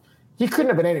Rudolph? He couldn't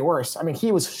have been any worse. Ben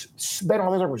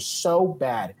Roethlisberger was so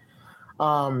bad.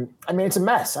 It's a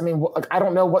mess. I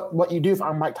don't know what you do if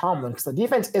I'm Mike Tomlin, because the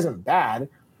defense isn't bad.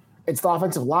 It's the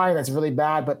offensive line that's really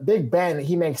bad. But Big Ben,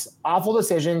 he makes awful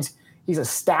decisions. He's a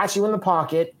statue in the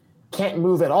pocket, can't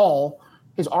move at all.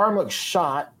 His arm looks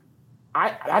shot.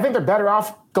 I think they're better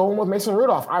off going with Mason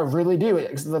Rudolph. I really do.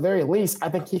 At the very least, I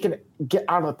think he can get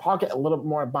out of the pocket a little bit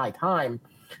more by time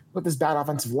with this bad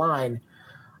offensive line.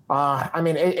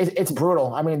 It's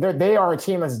brutal. They are a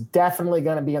team that's definitely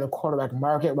going to be in the quarterback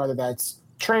market, whether that's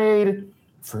trade,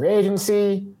 free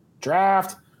agency,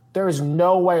 draft. There is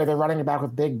no way they're running it back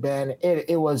with Big Ben.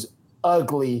 It was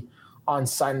ugly on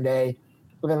Sunday.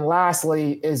 And then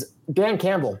lastly is Dan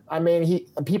Campbell.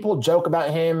 People joke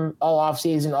about him all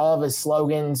offseason, all of his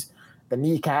slogans, the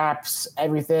kneecaps,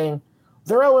 everything.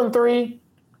 They're 0-3.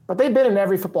 But they've been in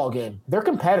every football game. They're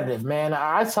competitive, man.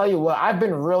 I tell you what, I've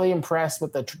been really impressed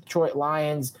with the Detroit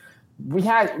Lions. We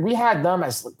had them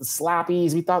as the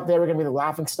slappies. We thought they were going to be the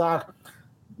laughingstock.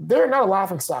 They're not a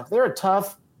laughingstock. They're a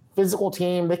tough, physical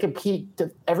team. They compete to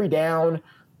every down.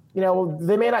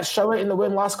 They may not show it in the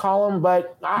win-loss column,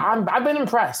 but I've been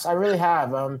impressed. I really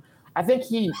have. I think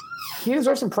he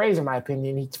deserves some praise, in my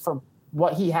opinion, for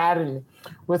what he had and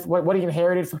with what he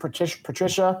inherited from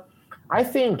Patricia. I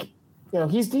think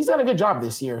he's done a good job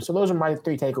this year. So those are my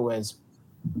 3 takeaways.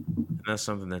 And that's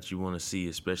something that you want to see,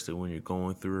 especially when you're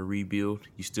going through a rebuild.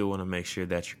 You still want to make sure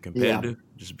that you're competitive,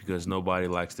 just because nobody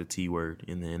likes the T word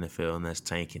in the NFL, and that's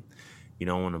tanking. You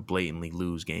don't want to blatantly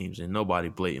lose games, and nobody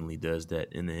blatantly does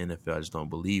that in the NFL. I just don't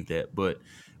believe that. But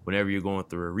whenever you're going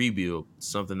through a rebuild,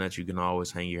 something that you can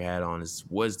always hang your hat on is,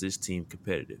 was this team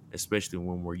competitive, especially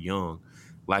when we're young?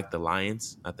 Like the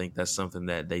Lions, I think that's something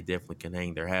that they definitely can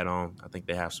hang their hat on. I think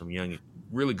they have some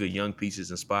really good young pieces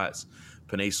and spots.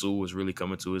 Penei Sewell was really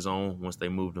coming to his own once they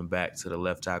moved him back to the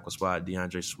left tackle spot.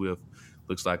 DeAndre Swift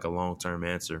looks like a long-term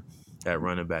answer at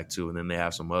running back too. And then they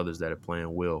have some others that are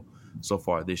playing well so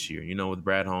far this year. With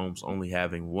Brad Holmes only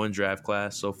having 1 draft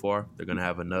class so far, they're going to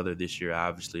have another this year,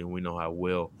 obviously, and we know how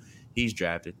well he's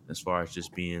drafted as far as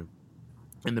just being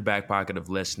in the back pocket of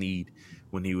Les Snead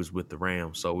when he was with the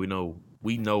Rams. So we know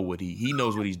what he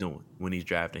knows what he's doing when he's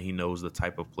drafting. He knows the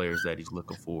type of players that he's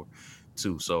looking for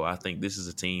too. So I think this is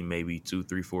a team maybe 2,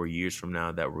 3, 4 years from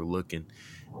now that we're looking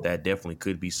that definitely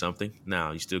could be something.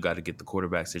 Now, you still got to get the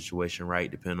quarterback situation right,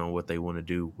 depending on what they want to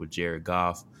do with Jared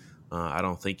Goff. I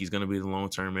don't think he's going to be the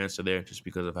long-term answer there just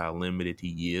because of how limited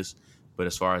he is. But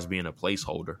as far as being a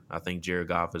placeholder, I think Jared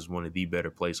Goff is one of the better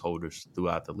placeholders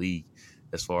throughout the league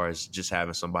as far as just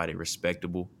having somebody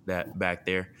respectable that back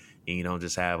there, and you don't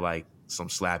just have like some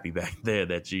slappy back there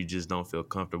that you just don't feel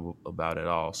comfortable about at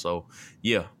all. So,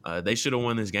 yeah, they should have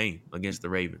won this game against the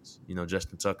Ravens.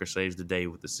 Justin Tucker saves the day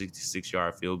with the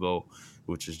 66-yard field goal,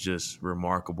 which is just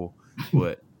remarkable.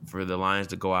 But for the Lions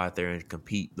to go out there and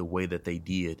compete the way that they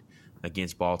did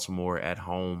against Baltimore at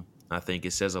home, I think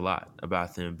it says a lot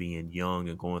about them being young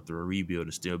and going through a rebuild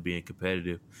and still being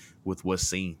competitive with what's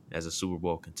seen as a Super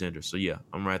Bowl contender. So, yeah,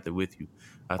 I'm right there with you.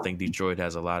 I think Detroit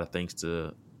has a lot of things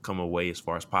to come away as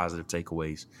far as positive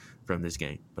takeaways from this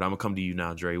game. But I'm going to come to you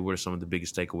now, Dre. What are some of the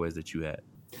biggest takeaways that you had?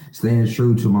 Staying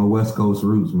true to my West Coast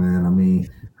roots, man. I mean,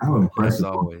 how As impressive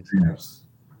are always. the Rams,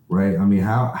 right? I mean,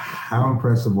 how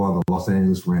impressive are the Los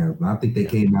Angeles Rams? I think they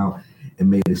came out and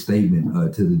made a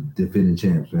statement to the defending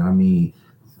champs, man. I mean,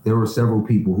 there were several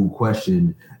people who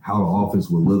questioned how the offense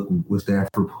would look with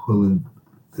Stafford pulling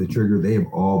the trigger. They have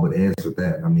all but answered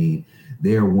that. I mean,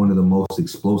 they are one of the most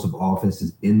explosive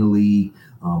offenses in the league.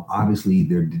 Obviously,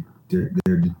 their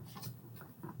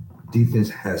defense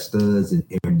has studs in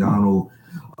Aaron Donald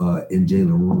and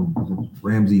Jalen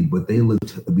Ramsey, but they look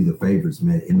to be the favorites,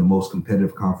 man, in the most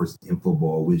competitive conference in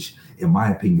football, which, in my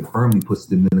opinion, firmly puts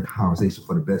them in the conversation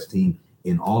for the best team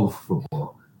in all of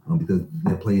football because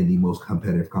they're playing the most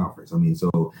competitive conference. I mean,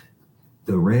 so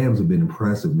the Rams have been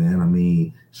impressive, man. I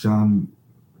mean, Sean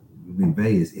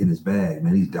McVay is in his bag,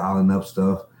 man. He's dialing up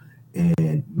stuff,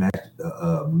 and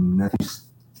Matthew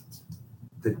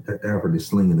Stafford is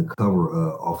slinging the cover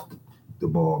off the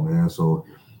ball, man. So,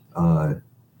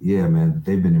 yeah, man,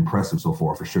 they've been impressive so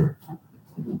far for sure.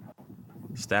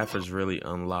 Stafford's really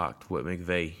unlocked what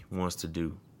McVay wants to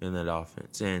do in that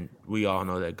offense. And we all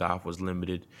know that Goff was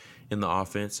limited in the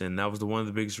offense, and that was one of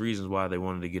the biggest reasons why they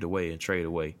wanted to get away and trade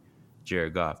away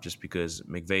Jared Goff, just because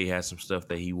McVay had some stuff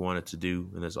that he wanted to do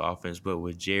in his offense, but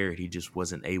with Jared, he just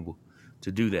wasn't able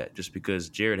to do that just because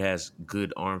Jared has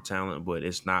good arm talent, but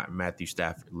it's not Matthew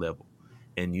Stafford level.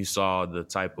 And you saw the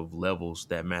type of levels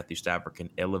that Matthew Stafford can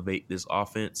elevate this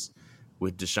offense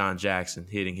with Deshaun Jackson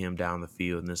hitting him down the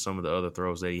field. And then some of the other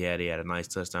throws that he had a nice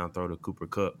touchdown throw to Cooper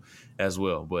Kupp as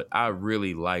well. But I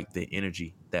really liked the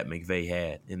energy that McVay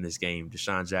had in this game.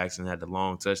 Deshaun Jackson had the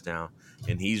long touchdown,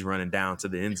 and he's running down to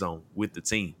the end zone with the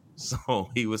team. So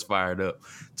he was fired up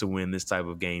to win this type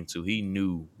of game too. He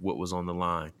knew what was on the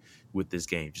line with this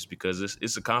game just because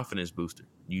it's a confidence booster.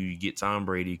 You get Tom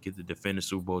Brady, get the defending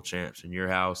Super Bowl champs in your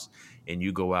house, and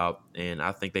you go out, and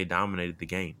I think they dominated the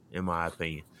game, in my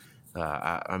opinion.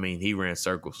 I mean, he ran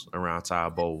circles around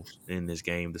Todd Bowles in this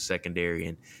game, the secondary,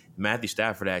 and Matthew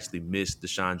Stafford actually missed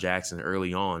Deshaun Jackson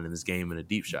early on in this game in a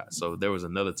deep shot. So there was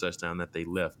another touchdown that they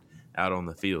left out on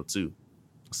the field too.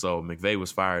 So McVay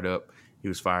was fired up. He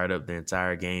was fired up the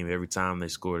entire game. Every time they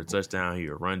scored a touchdown, he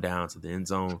would run down to the end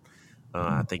zone.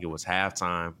 I think it was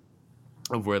halftime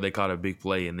of where they caught a big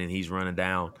play, and then he's running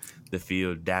down the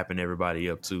field, dapping everybody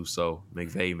up too. So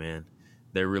McVay, man,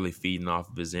 they're really feeding off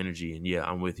of his energy. And yeah,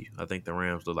 I'm with you. I think the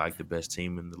Rams look like the best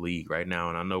team in the league right now.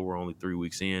 And I know we're only 3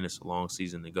 weeks in. It's a long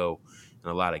season to go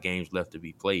and a lot of games left to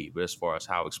be played. But as far as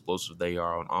how explosive they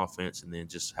are on offense and then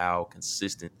just how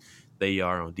consistent they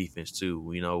are on defense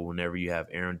too. You know, whenever you have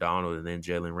Aaron Donald and then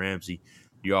Jalen Ramsey,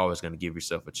 you're always going to give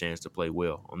yourself a chance to play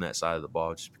well on that side of the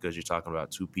ball just because you're talking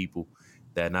about two people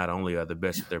that not only are the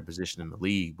best at their position in the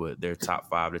league, but they're top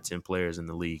 5 to 10 players in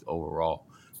the league overall,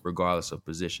 regardless of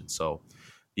position. So,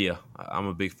 yeah, I'm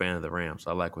a big fan of the Rams.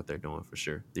 I like what they're doing for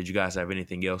sure. Did you guys have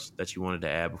anything else that you wanted to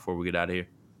add before we get out of here?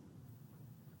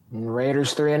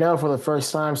 Raiders 3-0 for the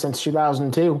first time since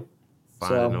 2002.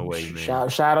 Finding a way, man.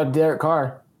 Shout out Derek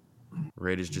Carr.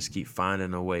 Raiders just keep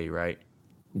finding a way, right?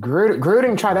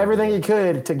 Gruden tried everything he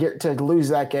could to lose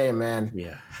that game, man.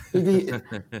 Yeah.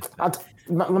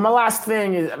 My last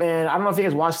thing is, man, I don't know if you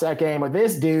guys watched that game, but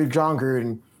this dude, John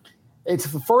Gruden, it's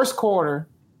the first quarter.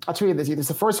 I'll tweet this. It's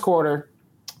the first quarter.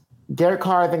 Derek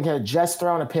Carr, I think, had just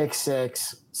thrown a pick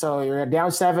 6. So you're down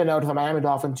 7-0 to the Miami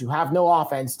Dolphins. You have no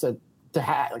offense to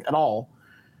have at all.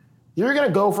 You're going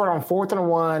to go for it on 4th and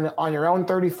 1 on your own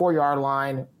 34-yard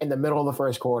line in the middle of the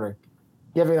first quarter.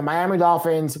 You have the Miami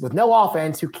Dolphins with no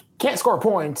offense who can't score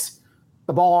points,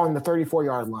 the ball on the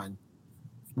 34-yard line.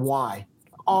 Why?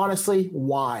 Honestly,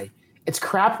 why? It's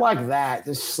crap like that.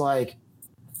 It's just like,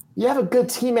 you have a good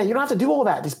teammate. You don't have to do all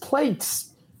that. Just play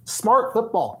smart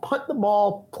football. Punt the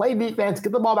ball, play defense,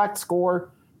 get the ball back to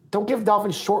score. Don't give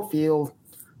Dolphins short field.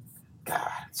 God,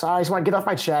 sorry, I just want to get off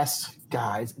my chest.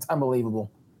 Guys, it's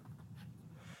unbelievable.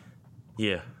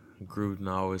 Yeah, Gruden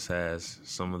always has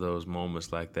some of those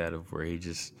moments like that of where he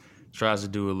just tries to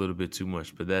do a little bit too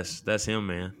much. But that's him,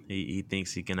 man. He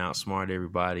thinks he can outsmart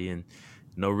everybody and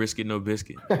no risk it, no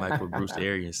biscuit, like what Bruce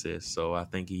Arians says. So I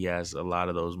think he has a lot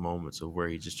of those moments of where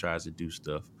he just tries to do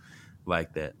stuff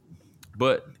like that.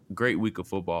 But great week of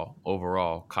football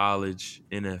overall. College,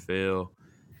 NFL.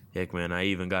 Heck, man, I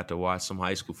even got to watch some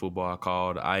high school football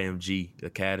called IMG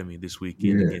Academy this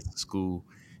weekend against the school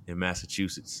in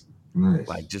Massachusetts. Nice.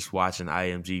 Like just watching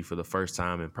IMG for the first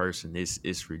time in person,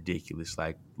 it's ridiculous.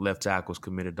 Like left tackle's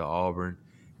committed to Auburn.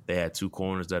 They had 2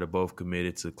 corners that are both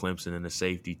committed to Clemson and a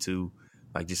safety too.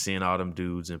 Like just seeing all them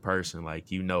dudes in person, like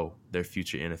they're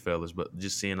future NFLers, but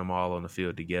just seeing them all on the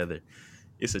field together,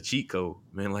 it's a cheat code,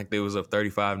 man. Like they was up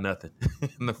 35-0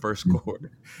 in the first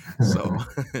quarter. So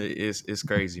it's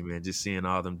crazy, man. Just seeing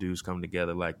all them dudes come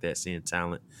together like that, seeing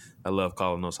talent. I love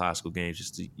calling those high school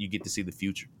games. You get to see the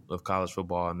future of college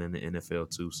football and then the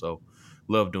NFL too. So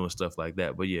love doing stuff like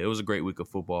that. But yeah, it was a great week of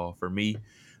football for me.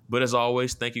 But as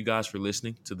always, thank you guys for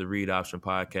listening to the Read Option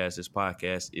Podcast. This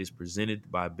podcast is presented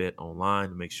by Bet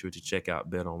Online. Make sure to check out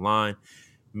Bet Online.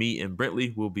 Me and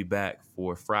Brentley will be back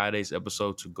for Friday's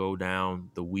episode to go down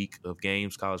the week of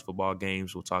games, college football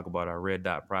games. We'll talk about our red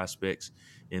dot prospects.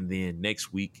 And then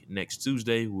next week, next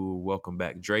Tuesday, we will welcome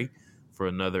back Dre for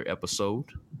another episode.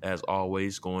 As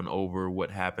always, going over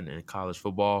what happened in college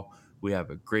football. We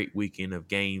have a great weekend of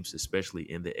games, especially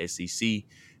in the SEC,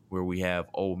 where we have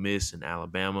Ole Miss and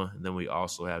Alabama. And then we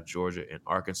also have Georgia and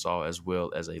Arkansas, as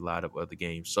well as a lot of other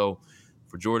games. So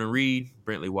for Jordan Reed,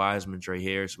 Brentley Wiseman, Dre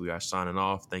Harris, we are signing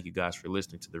off. Thank you guys for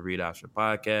listening to the Read Option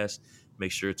Podcast.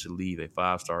 Make sure to leave a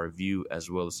 5-star review as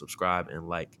well as subscribe and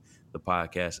like the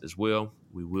podcast as well.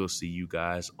 We will see you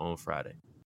guys on Friday.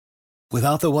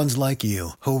 Without the ones like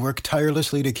you who work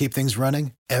tirelessly to keep things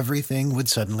running, everything would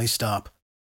suddenly stop.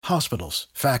 Hospitals,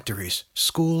 factories,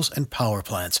 schools, and power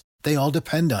plants, they all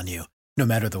depend on you. No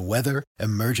matter the weather,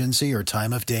 emergency, or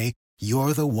time of day,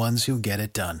 you're the ones who get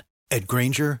it done. At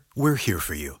Grainger, we're here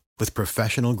for you with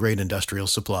professional-grade industrial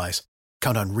supplies.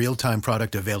 Count on real-time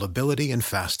product availability and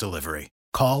fast delivery.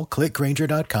 Call, click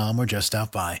Grainger.com, or just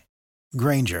stop by.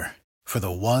 Grainger, for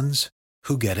the ones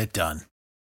who get it done.